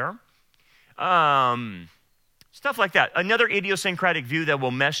on there. Stuff like that. Another idiosyncratic view that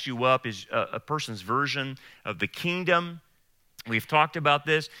will mess you up is a person's version of the kingdom. We've talked about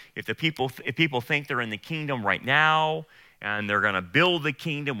this. If people think they're in the kingdom right now and they're going to build the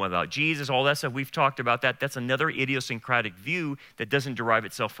kingdom without Jesus, all that stuff, we've talked about that. That's another idiosyncratic view that doesn't derive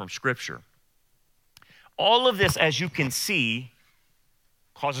itself from Scripture. All of this, as you can see,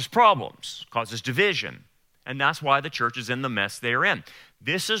 causes problems, causes division. And that's why the church is in the mess they're in.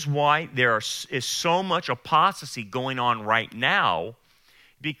 This is why there is so much apostasy going on right now,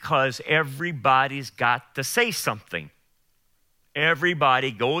 because everybody's got to say something. Everybody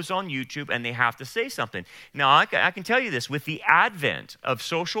goes on YouTube and they have to say something. Now, I can tell you this, with the advent of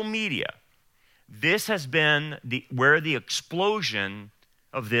social media, this has been where the explosion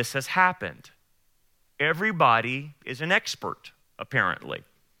of this has happened. Everybody is an expert, apparently.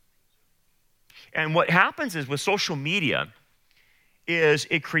 And what happens is with social media is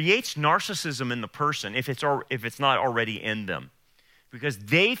it creates narcissism in the person if it's not already in them, because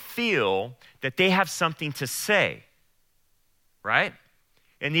they feel that they have something to say. Right?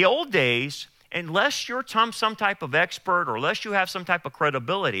 In the old days, unless you're some type of expert or unless you have some type of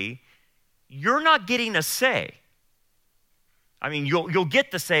credibility, you're not getting a say. I mean, you'll get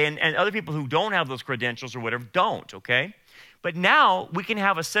the say, and other people who don't have those credentials or whatever don't, okay? But now we can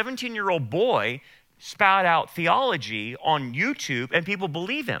have a 17-year-old boy spout out theology on YouTube and people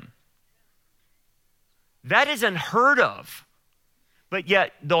believe him. That is unheard of, but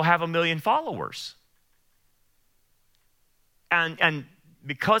yet they'll have 1 million followers. And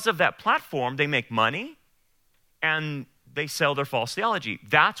because of that platform, they make money and they sell their false theology.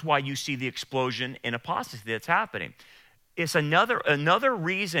 That's why you see the explosion in apostasy that's happening. It's another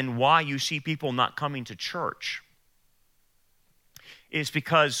reason why you see people not coming to church is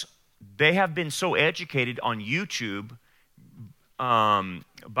because they have been so educated on YouTube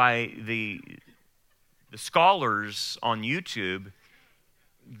by the scholars on YouTube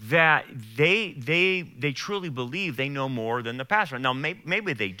that they truly believe they know more than the pastor. Now,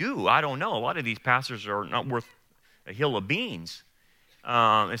 maybe they do. I don't know. A lot of these pastors are not worth a hill of beans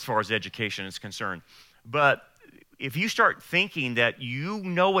as far as education is concerned. But if you start thinking that you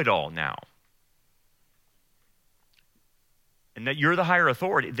know it all now and that you're the higher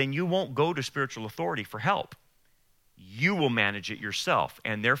authority, then you won't go to spiritual authority for help. You will manage it yourself,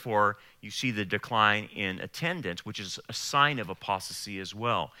 and therefore you see the decline in attendance, which is a sign of apostasy as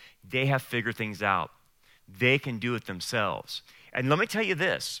well. They have figured things out. They can do it themselves. And let me tell you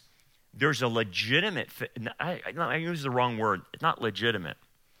this, there's a legitimate, I use the wrong word, it's not legitimate.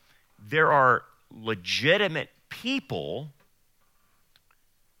 There are legitimate people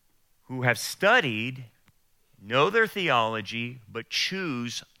who have studied, know their theology, but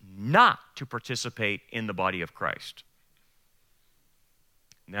choose not to participate in the body of Christ.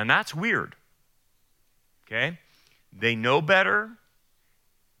 Now that's weird, okay? They know better.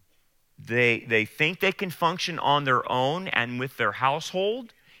 They think they can function on their own and with their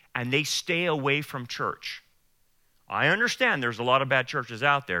household, and they stay away from church. I understand there's a lot of bad churches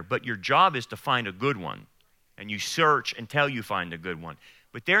out there, but your job is to find a good one, and you search until you find a good one.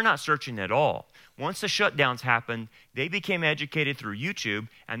 But they're not searching at all. Once the shutdowns happened, they became educated through YouTube,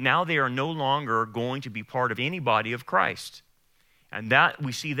 and now they are no longer going to be part of any body of Christ. And that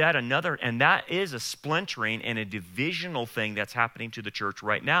we see that and that is a splintering and a divisional thing that's happening to the church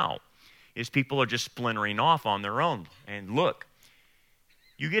right now, is people are just splintering off on their own. And look,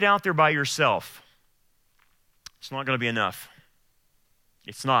 you get out there by yourself, it's not going to be enough.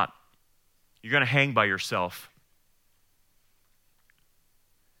 It's not. You're going to hang by yourself.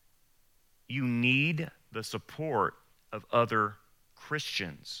 You need the support of other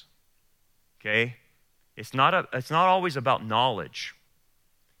Christians, okay? It's not always about knowledge.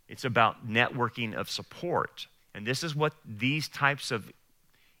 It's about networking of support. And this is what these types of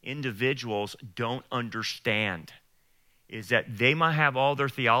individuals don't understand, is that they might have all their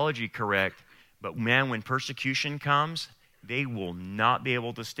theology correct, but man, when persecution comes, they will not be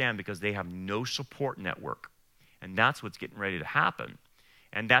able to stand because they have no support network. And that's what's getting ready to happen.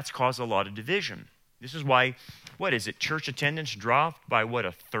 And that's caused a lot of division. This is why, church attendance dropped by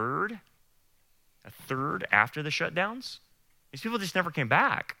a third? A third after the shutdowns? These people just never came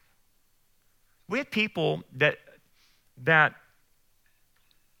back. We had people that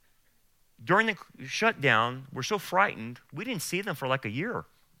during the shutdown, we're so frightened, we didn't see them for like a year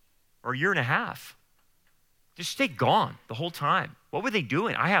or a year and a half. Just stayed gone the whole time. What were they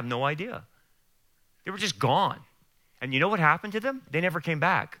doing? I have no idea. They were just gone. And you know what happened to them? They never came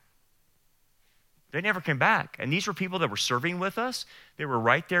back. They never came back. And these were people that were serving with us. They were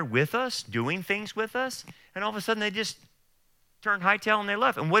right there with us, doing things with us. And all of a sudden, they just turned hightail and they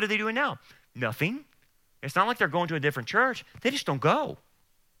left. And what are they doing now? Nothing. It's not like they're going to a different church. They just don't go.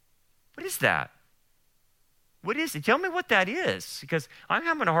 What is that? What is it? Tell me what that is, because I'm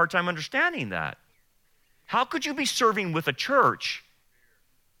having a hard time understanding that. How could you be serving with a church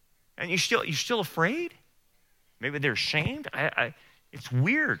and you're still afraid? Maybe they're ashamed. It's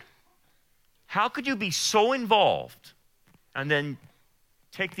weird. How could you be so involved and then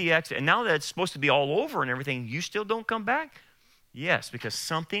take the exit? And now that it's supposed to be all over and everything, you still don't come back? Yes, because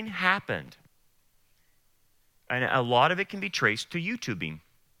something happened. And a lot of it can be traced to YouTubing.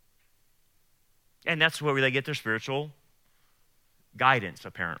 And that's where they get their spiritual guidance,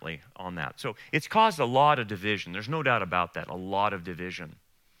 apparently, on that. So it's caused a lot of division. There's no doubt about that, a lot of division.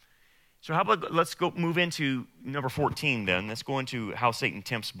 So how about let's go move into number 14 then. Let's go into how Satan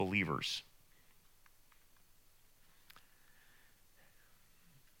tempts believers.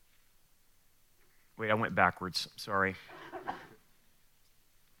 Wait, I went backwards. Sorry.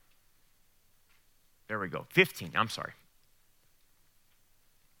 There we go. 15, I'm sorry.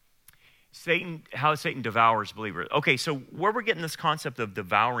 How Satan devours believers. Okay, so where we're getting this concept of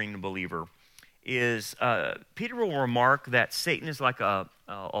devouring the believer is Peter will remark that Satan is like a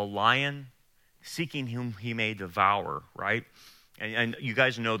lion seeking whom he may devour, right? And you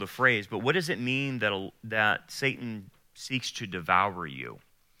guys know the phrase, but what does it mean that Satan seeks to devour you?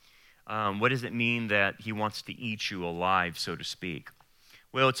 What does it mean that he wants to eat you alive, so to speak?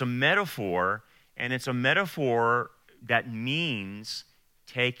 Well, it's a metaphor, and it's a metaphor that means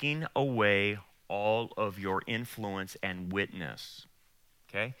taking away all of your influence and witness,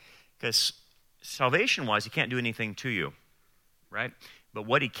 okay? Because salvation-wise, he can't do anything to you, right? But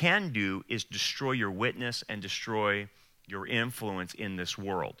what he can do is destroy your witness and destroy your influence in this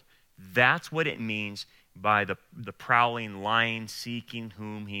world. That's what it means by the prowling lion seeking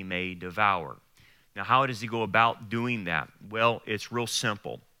whom he may devour. Now, how does he go about doing that? Well, it's real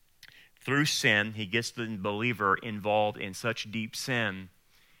simple. Through sin, he gets the believer involved in such deep sin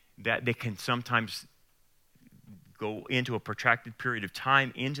that they can sometimes go into a protracted period of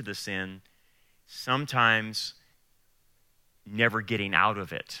time into the sin, sometimes never getting out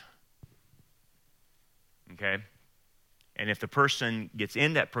of it. Okay? And if the person gets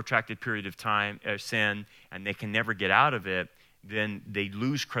in that protracted period of time, sin, and they can never get out of it, then they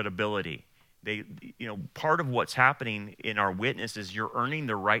lose credibility. Part of what's happening in our witness is you're earning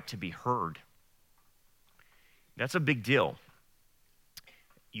the right to be heard. That's a big deal.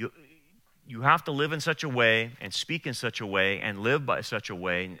 You have to live in such a way and speak in such a way and live by such a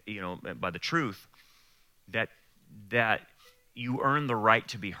way, by the truth, that you earn the right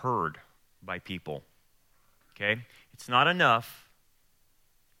to be heard by people. Okay? It's not enough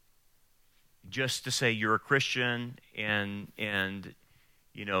just to say you're a Christian and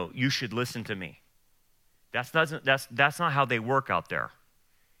you should listen to me. That's not how they work out there.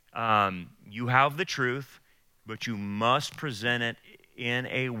 You have the truth, but you must present it in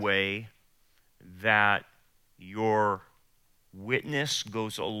a way that your witness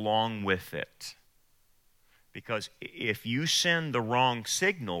goes along with it. Because if you send the wrong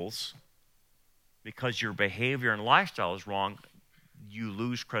signals because your behavior and lifestyle is wrong, you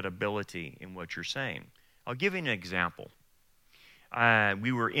lose credibility in what you're saying. I'll give you an example.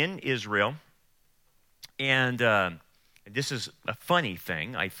 We were in Israel, and this is a funny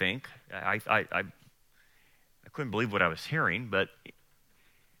thing, I think. I couldn't believe what I was hearing, but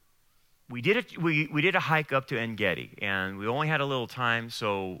we did a hike up to En-Gedi, and we only had a little time,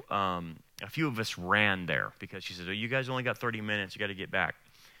 so a few of us ran there because she said, "Oh, you guys only got 30 minutes. You got to get back."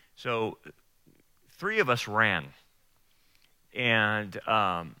 So 3 of us ran, and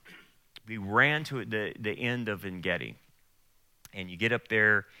we ran to the end of En-Gedi. And you get up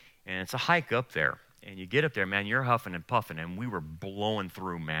there, and it's a hike up there. And you get up there, man, you're huffing and puffing. And we were blowing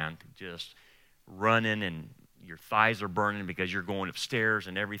through, man, just running, and your thighs are burning because you're going upstairs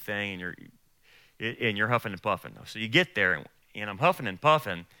and everything, and you're huffing and puffing. So you get there, and I'm huffing and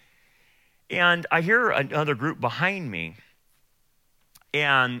puffing. And I hear another group behind me.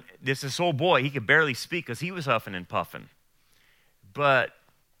 And this old boy, he could barely speak because he was huffing and puffing. But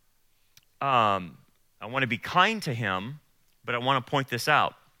I want to be kind to him. But I want to point this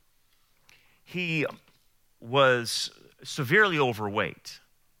out. He was severely overweight.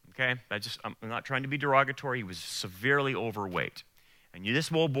 Okay? I'm not trying to be derogatory. He was severely overweight. And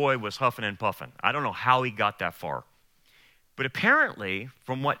this old boy was huffing and puffing. I don't know how he got that far. But apparently,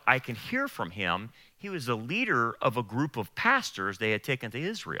 from what I can hear from him, he was the leader of a group of pastors they had taken to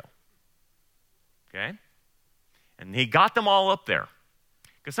Israel. Okay? And he got them all up there.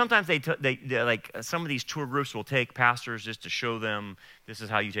 Because sometimes they like some of these tour groups will take pastors just to show them this is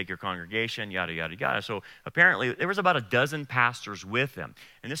how you take your congregation, yada, yada, yada. So apparently there was about a dozen pastors with him.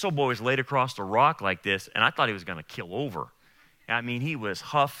 And this old boy was laid across the rock like this, and I thought he was going to kill over. I mean, he was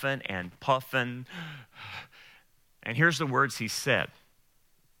huffing and puffing. And here's the words he said.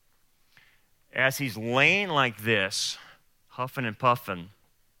 As he's laying like this, huffing and puffing,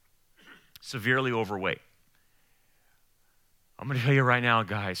 severely overweight. I'm going to tell you right now,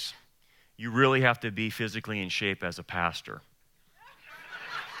 guys, you really have to be physically in shape as a pastor.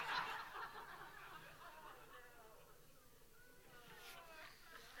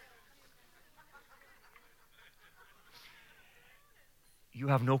 You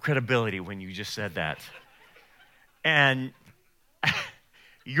have no credibility when you just said that. And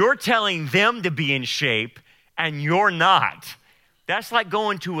you're telling them to be in shape, and you're not. That's like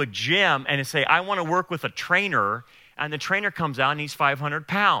going to a gym and say, I want to work with a trainer, and the trainer comes out and he's 500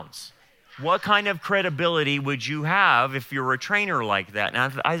 pounds. What kind of credibility would you have if you're a trainer like that?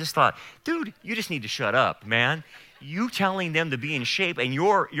 And I just thought, dude, you just need to shut up, man. You telling them to be in shape, and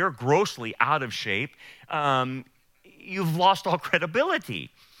you're grossly out of shape. You've lost all credibility.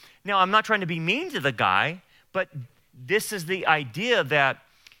 Now, I'm not trying to be mean to the guy, but this is the idea that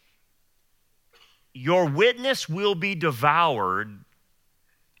your witness will be devoured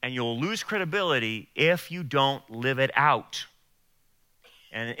and you'll lose credibility if you don't live it out.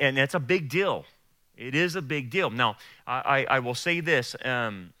 And that's a big deal. It is a big deal. Now, I will say this.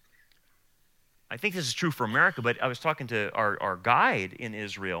 I think this is true for America, but I was talking to our guide in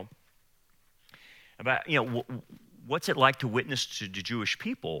Israel about, what's it like to witness to the Jewish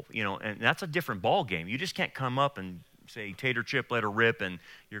people, and that's a different ball game. You just can't come up and say, tater chip, let her rip, and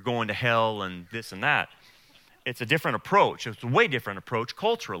you're going to hell and this and that. It's a different approach. It's a way different approach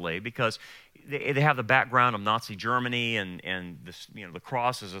culturally because they have the background of Nazi Germany and this, the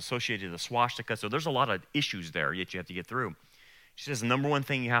cross is associated with the swastika. So there's a lot of issues there that you have to get through. She says the number one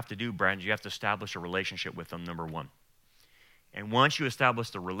thing you have to do, Brad, is you have to establish a relationship with them, number one. And once you establish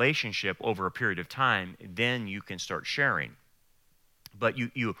the relationship over a period of time, then you can start sharing. But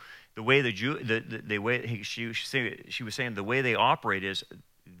the way she was saying the way they operate is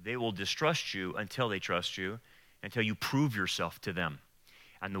they will distrust you until they trust you, until you prove yourself to them.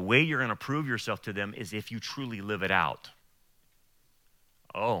 And the way you're going to prove yourself to them is if you truly live it out.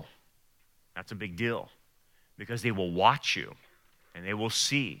 Oh, that's a big deal because they will watch you and they will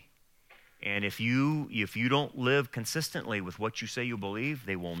see. And if you don't live consistently with what you say you believe,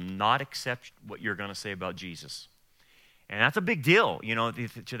 they will not accept what you're going to say about Jesus. And that's a big deal,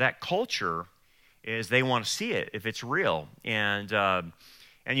 to that culture is they want to see it if it's real. And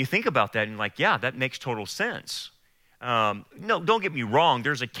you think about that and that makes total sense. No, don't get me wrong.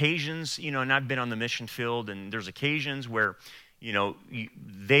 There's occasions, and I've been on the mission field, and there's occasions where,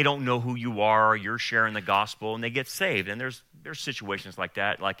 they don't know who you are, you're sharing the gospel, and they get saved. And there's situations like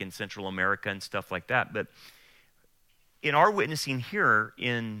that, like in Central America and stuff like that. But in our witnessing here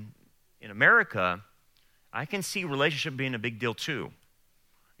in America, I can see relationship being a big deal too,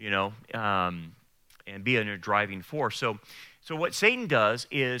 and being a driving force. So what Satan does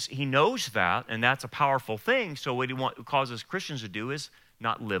is he knows that, and that's a powerful thing. So what he causes Christians to do is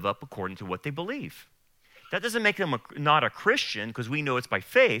not live up according to what they believe. That doesn't make them not a Christian because we know it's by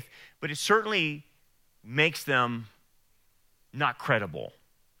faith, but it certainly makes them not credible.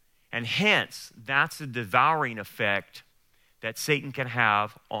 And hence, that's the devouring effect that Satan can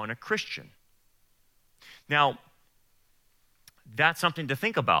have on a Christian. Now, that's something to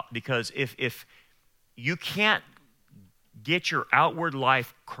think about because if you can't get your outward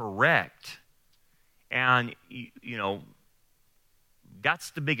life correct, and,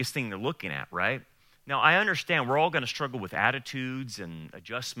 that's the biggest thing they're looking at, right? Now, I understand we're all going to struggle with attitudes and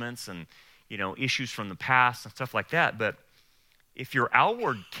adjustments and, issues from the past and stuff like that, but if your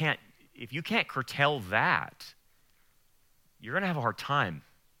outward if you can't curtail that, you're going to have a hard time.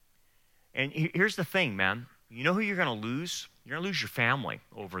 And here's the thing, man. You know who you're going to lose? You're going to lose your family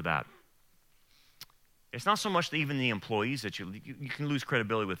over that. It's not so much even the employees that you can lose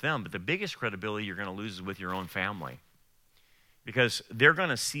credibility with them, but the biggest credibility you're going to lose is with your own family. Because they're going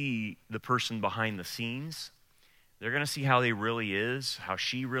to see the person behind the scenes. They're going to see how they really is, how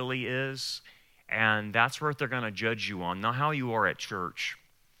she really is, and that's what they're going to judge you on, not how you are at church.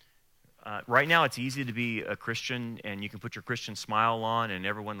 Right now, it's easy to be a Christian, and you can put your Christian smile on, and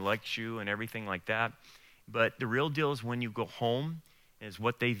everyone likes you and everything like that. But the real deal is when you go home is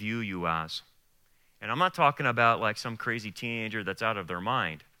what they view you as. And I'm not talking about like some crazy teenager that's out of their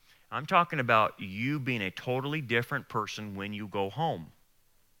mind. I'm talking about you being a totally different person when you go home.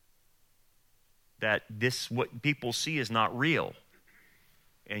 That what people see is not real.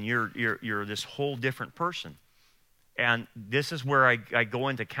 And you're this whole different person. And this is where I go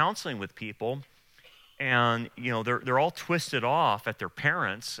into counseling with people. And, they're all twisted off at their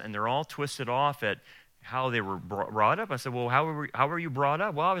parents, and they're all twisted off at how they were brought up. I said, well, how were you brought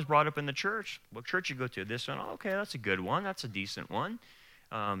up? Well, I was brought up in the church. What church you go to? This one. Oh, okay, that's a good one. That's a decent one.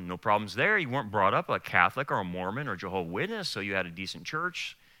 No problems there. You weren't brought up a Catholic or a Mormon or Jehovah's Witness, so you had a decent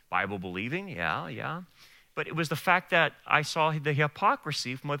church, Bible believing. Yeah. But it was the fact that I saw the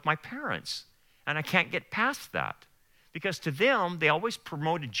hypocrisy with my parents, and I can't get past that. Because to them, they always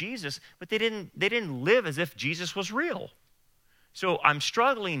promoted Jesus, but they didn't live as if Jesus was real. So I'm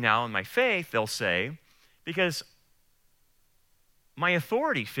struggling now in my faith, they'll say, because my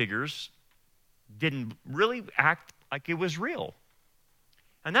authority figures didn't really act like it was real.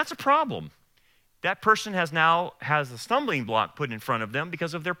 And that's a problem. That person has a stumbling block put in front of them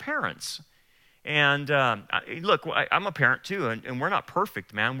because of their parents. And look, I'm a parent too, and we're not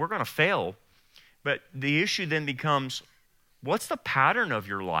perfect, man. We're going to fail. But the issue then becomes, what's the pattern of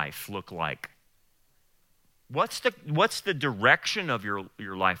your life look like? What's the direction of your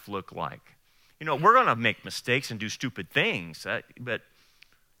life look like? We're going to make mistakes and do stupid things, but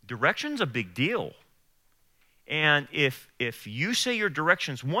direction's a big deal. And if you say your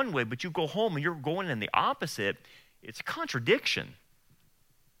direction's one way, but you go home and you're going in the opposite, it's a contradiction.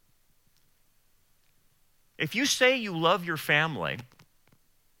 If you say you love your family,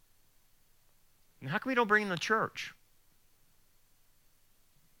 how come you don't bring them to church?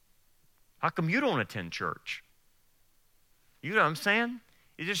 How come you don't attend church? You know what I'm saying?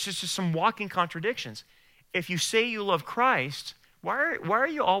 It's just some walking contradictions. If you say you love Christ, why are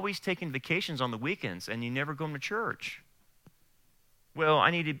you always taking vacations on the weekends and you never go to church? Well,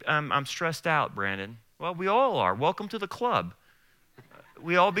 I'm stressed out, Brandon. Well, we all are. Welcome to the club.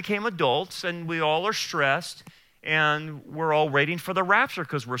 We all became adults and we all are stressed, and we're all waiting for the rapture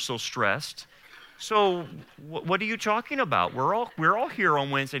because we're so stressed. So what are you talking about? We're all here on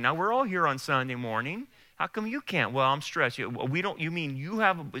Wednesday now. We're all here on Sunday morning. How come you can't? Well, I'm stressed. You mean you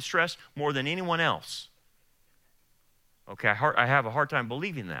have stress more than anyone else? Okay, I have a hard time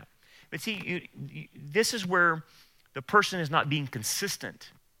believing that. But see, this is where the person is not being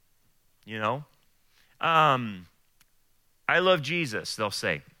consistent. I love Jesus, they'll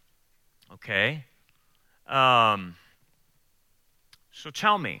say. Okay. So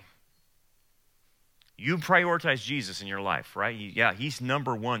tell me, you prioritize Jesus in your life, right? Yeah, he's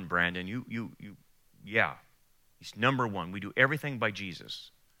number one, Brandon. Yeah, he's number one. We do everything by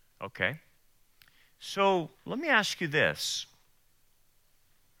Jesus. Okay. So let me ask you this.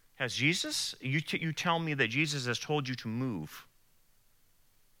 Has Jesus, you tell me that Jesus has told you to move.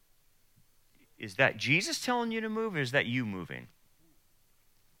 Is that Jesus telling you to move, or is that you moving?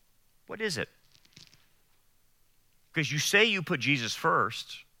 What is it? Because you say you put Jesus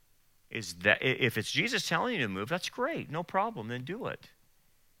first. Is that if it's Jesus telling you to move, that's great, no problem, then do it.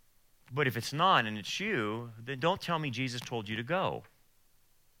 But if it's not and it's you, then don't tell me Jesus told you to go.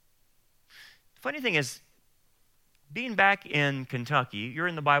 The funny thing is, being back in Kentucky, you're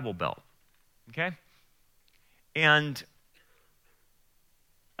in the Bible Belt, okay? And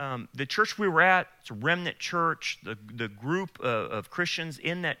the church we were at, it's a remnant church. The group of Christians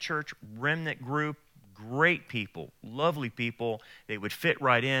in that church, remnant group, great people, lovely people. They would fit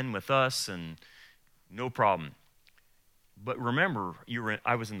right in with us and no problem. But remember,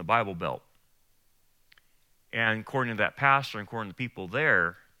 I was in the Bible Belt. And according to that pastor and according to the people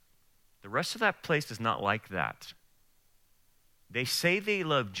there, the rest of that place is not like that. They say they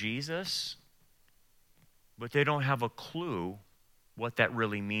love Jesus, but they don't have a clue what that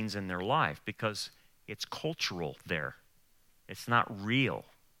really means in their life because it's cultural there. It's not real.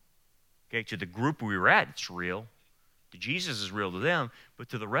 Okay, to the group we were at, it's real. To Jesus is real to them, but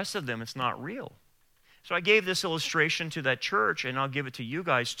to the rest of them, it's not real. So I gave this illustration to that church, and I'll give it to you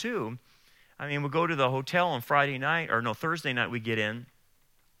guys too. I mean, we'll go to the hotel on Thursday night we get in,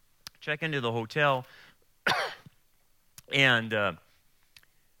 check into the hotel, and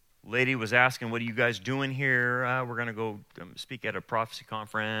lady was asking, what are you guys doing here? We're going to go speak at a prophecy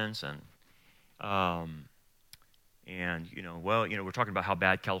conference, and we're talking about how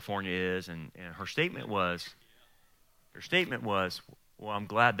bad California is, and her statement was, well, I'm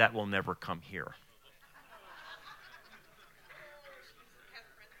glad that will never come here.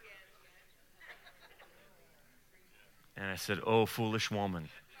 And I said, oh, foolish woman.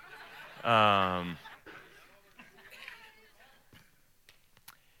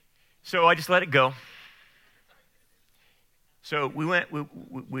 So I just let it go. So we went,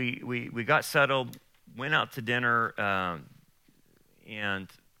 we got settled, went out to dinner, and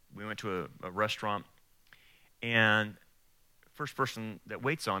we went to a restaurant. And first person that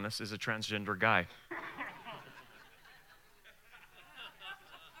waits on us is a transgender guy.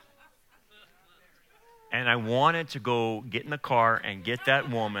 And I wanted to go get in the car and get that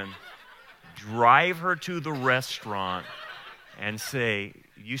woman, drive her to the restaurant, and say,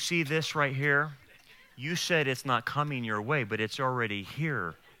 you see this right here? You said it's not coming your way, but it's already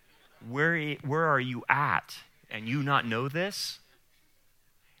here. Where are you at? And you not know this?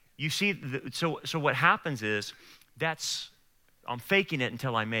 You see, so what happens is, I'm faking it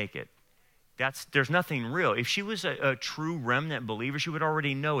until I make it. There's nothing real. If she was a true remnant believer, she would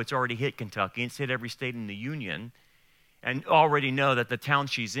already know it's already hit Kentucky. It's hit every state in the union. And already know that the town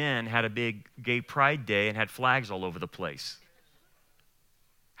she's in had a big gay pride day and had flags all over the place.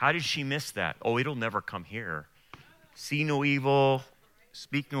 How did she miss that? Oh, it'll never come here. See no evil,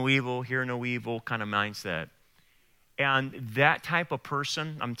 speak no evil, hear no evil kind of mindset. And that type of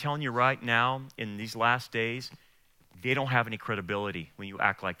person, I'm telling you right now, in these last days, they don't have any credibility when you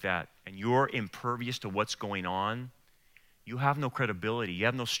act like that. And you're impervious to what's going on. You have no credibility. You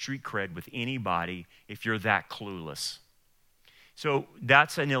have no street cred with anybody if you're that clueless. So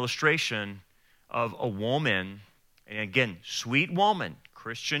that's an illustration of a woman, and again, sweet woman,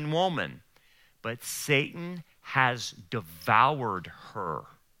 Christian woman, but Satan has devoured her.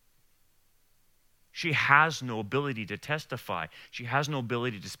 She has no ability to testify. She has no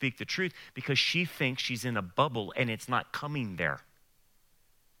ability to speak the truth because she thinks she's in a bubble and it's not coming there.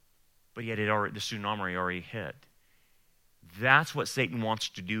 But yet the tsunami already hit. That's what Satan wants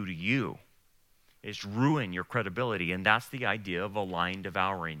to do to you, is ruin your credibility, and that's the idea of a lion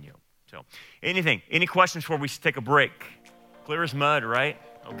devouring you. So, any questions before we take a break? Clear as mud, right?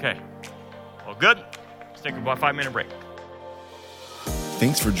 Okay. Well, good. Let's take a 5-minute break.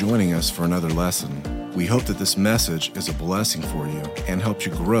 Thanks for joining us for another lesson. We hope that this message is a blessing for you and helps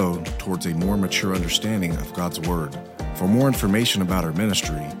you grow towards a more mature understanding of God's Word. For more information about our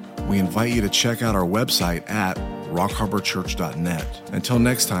ministry, we invite you to check out our website at rockharborchurch.net. Until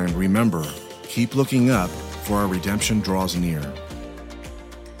next time, remember, keep looking up, for our redemption draws near.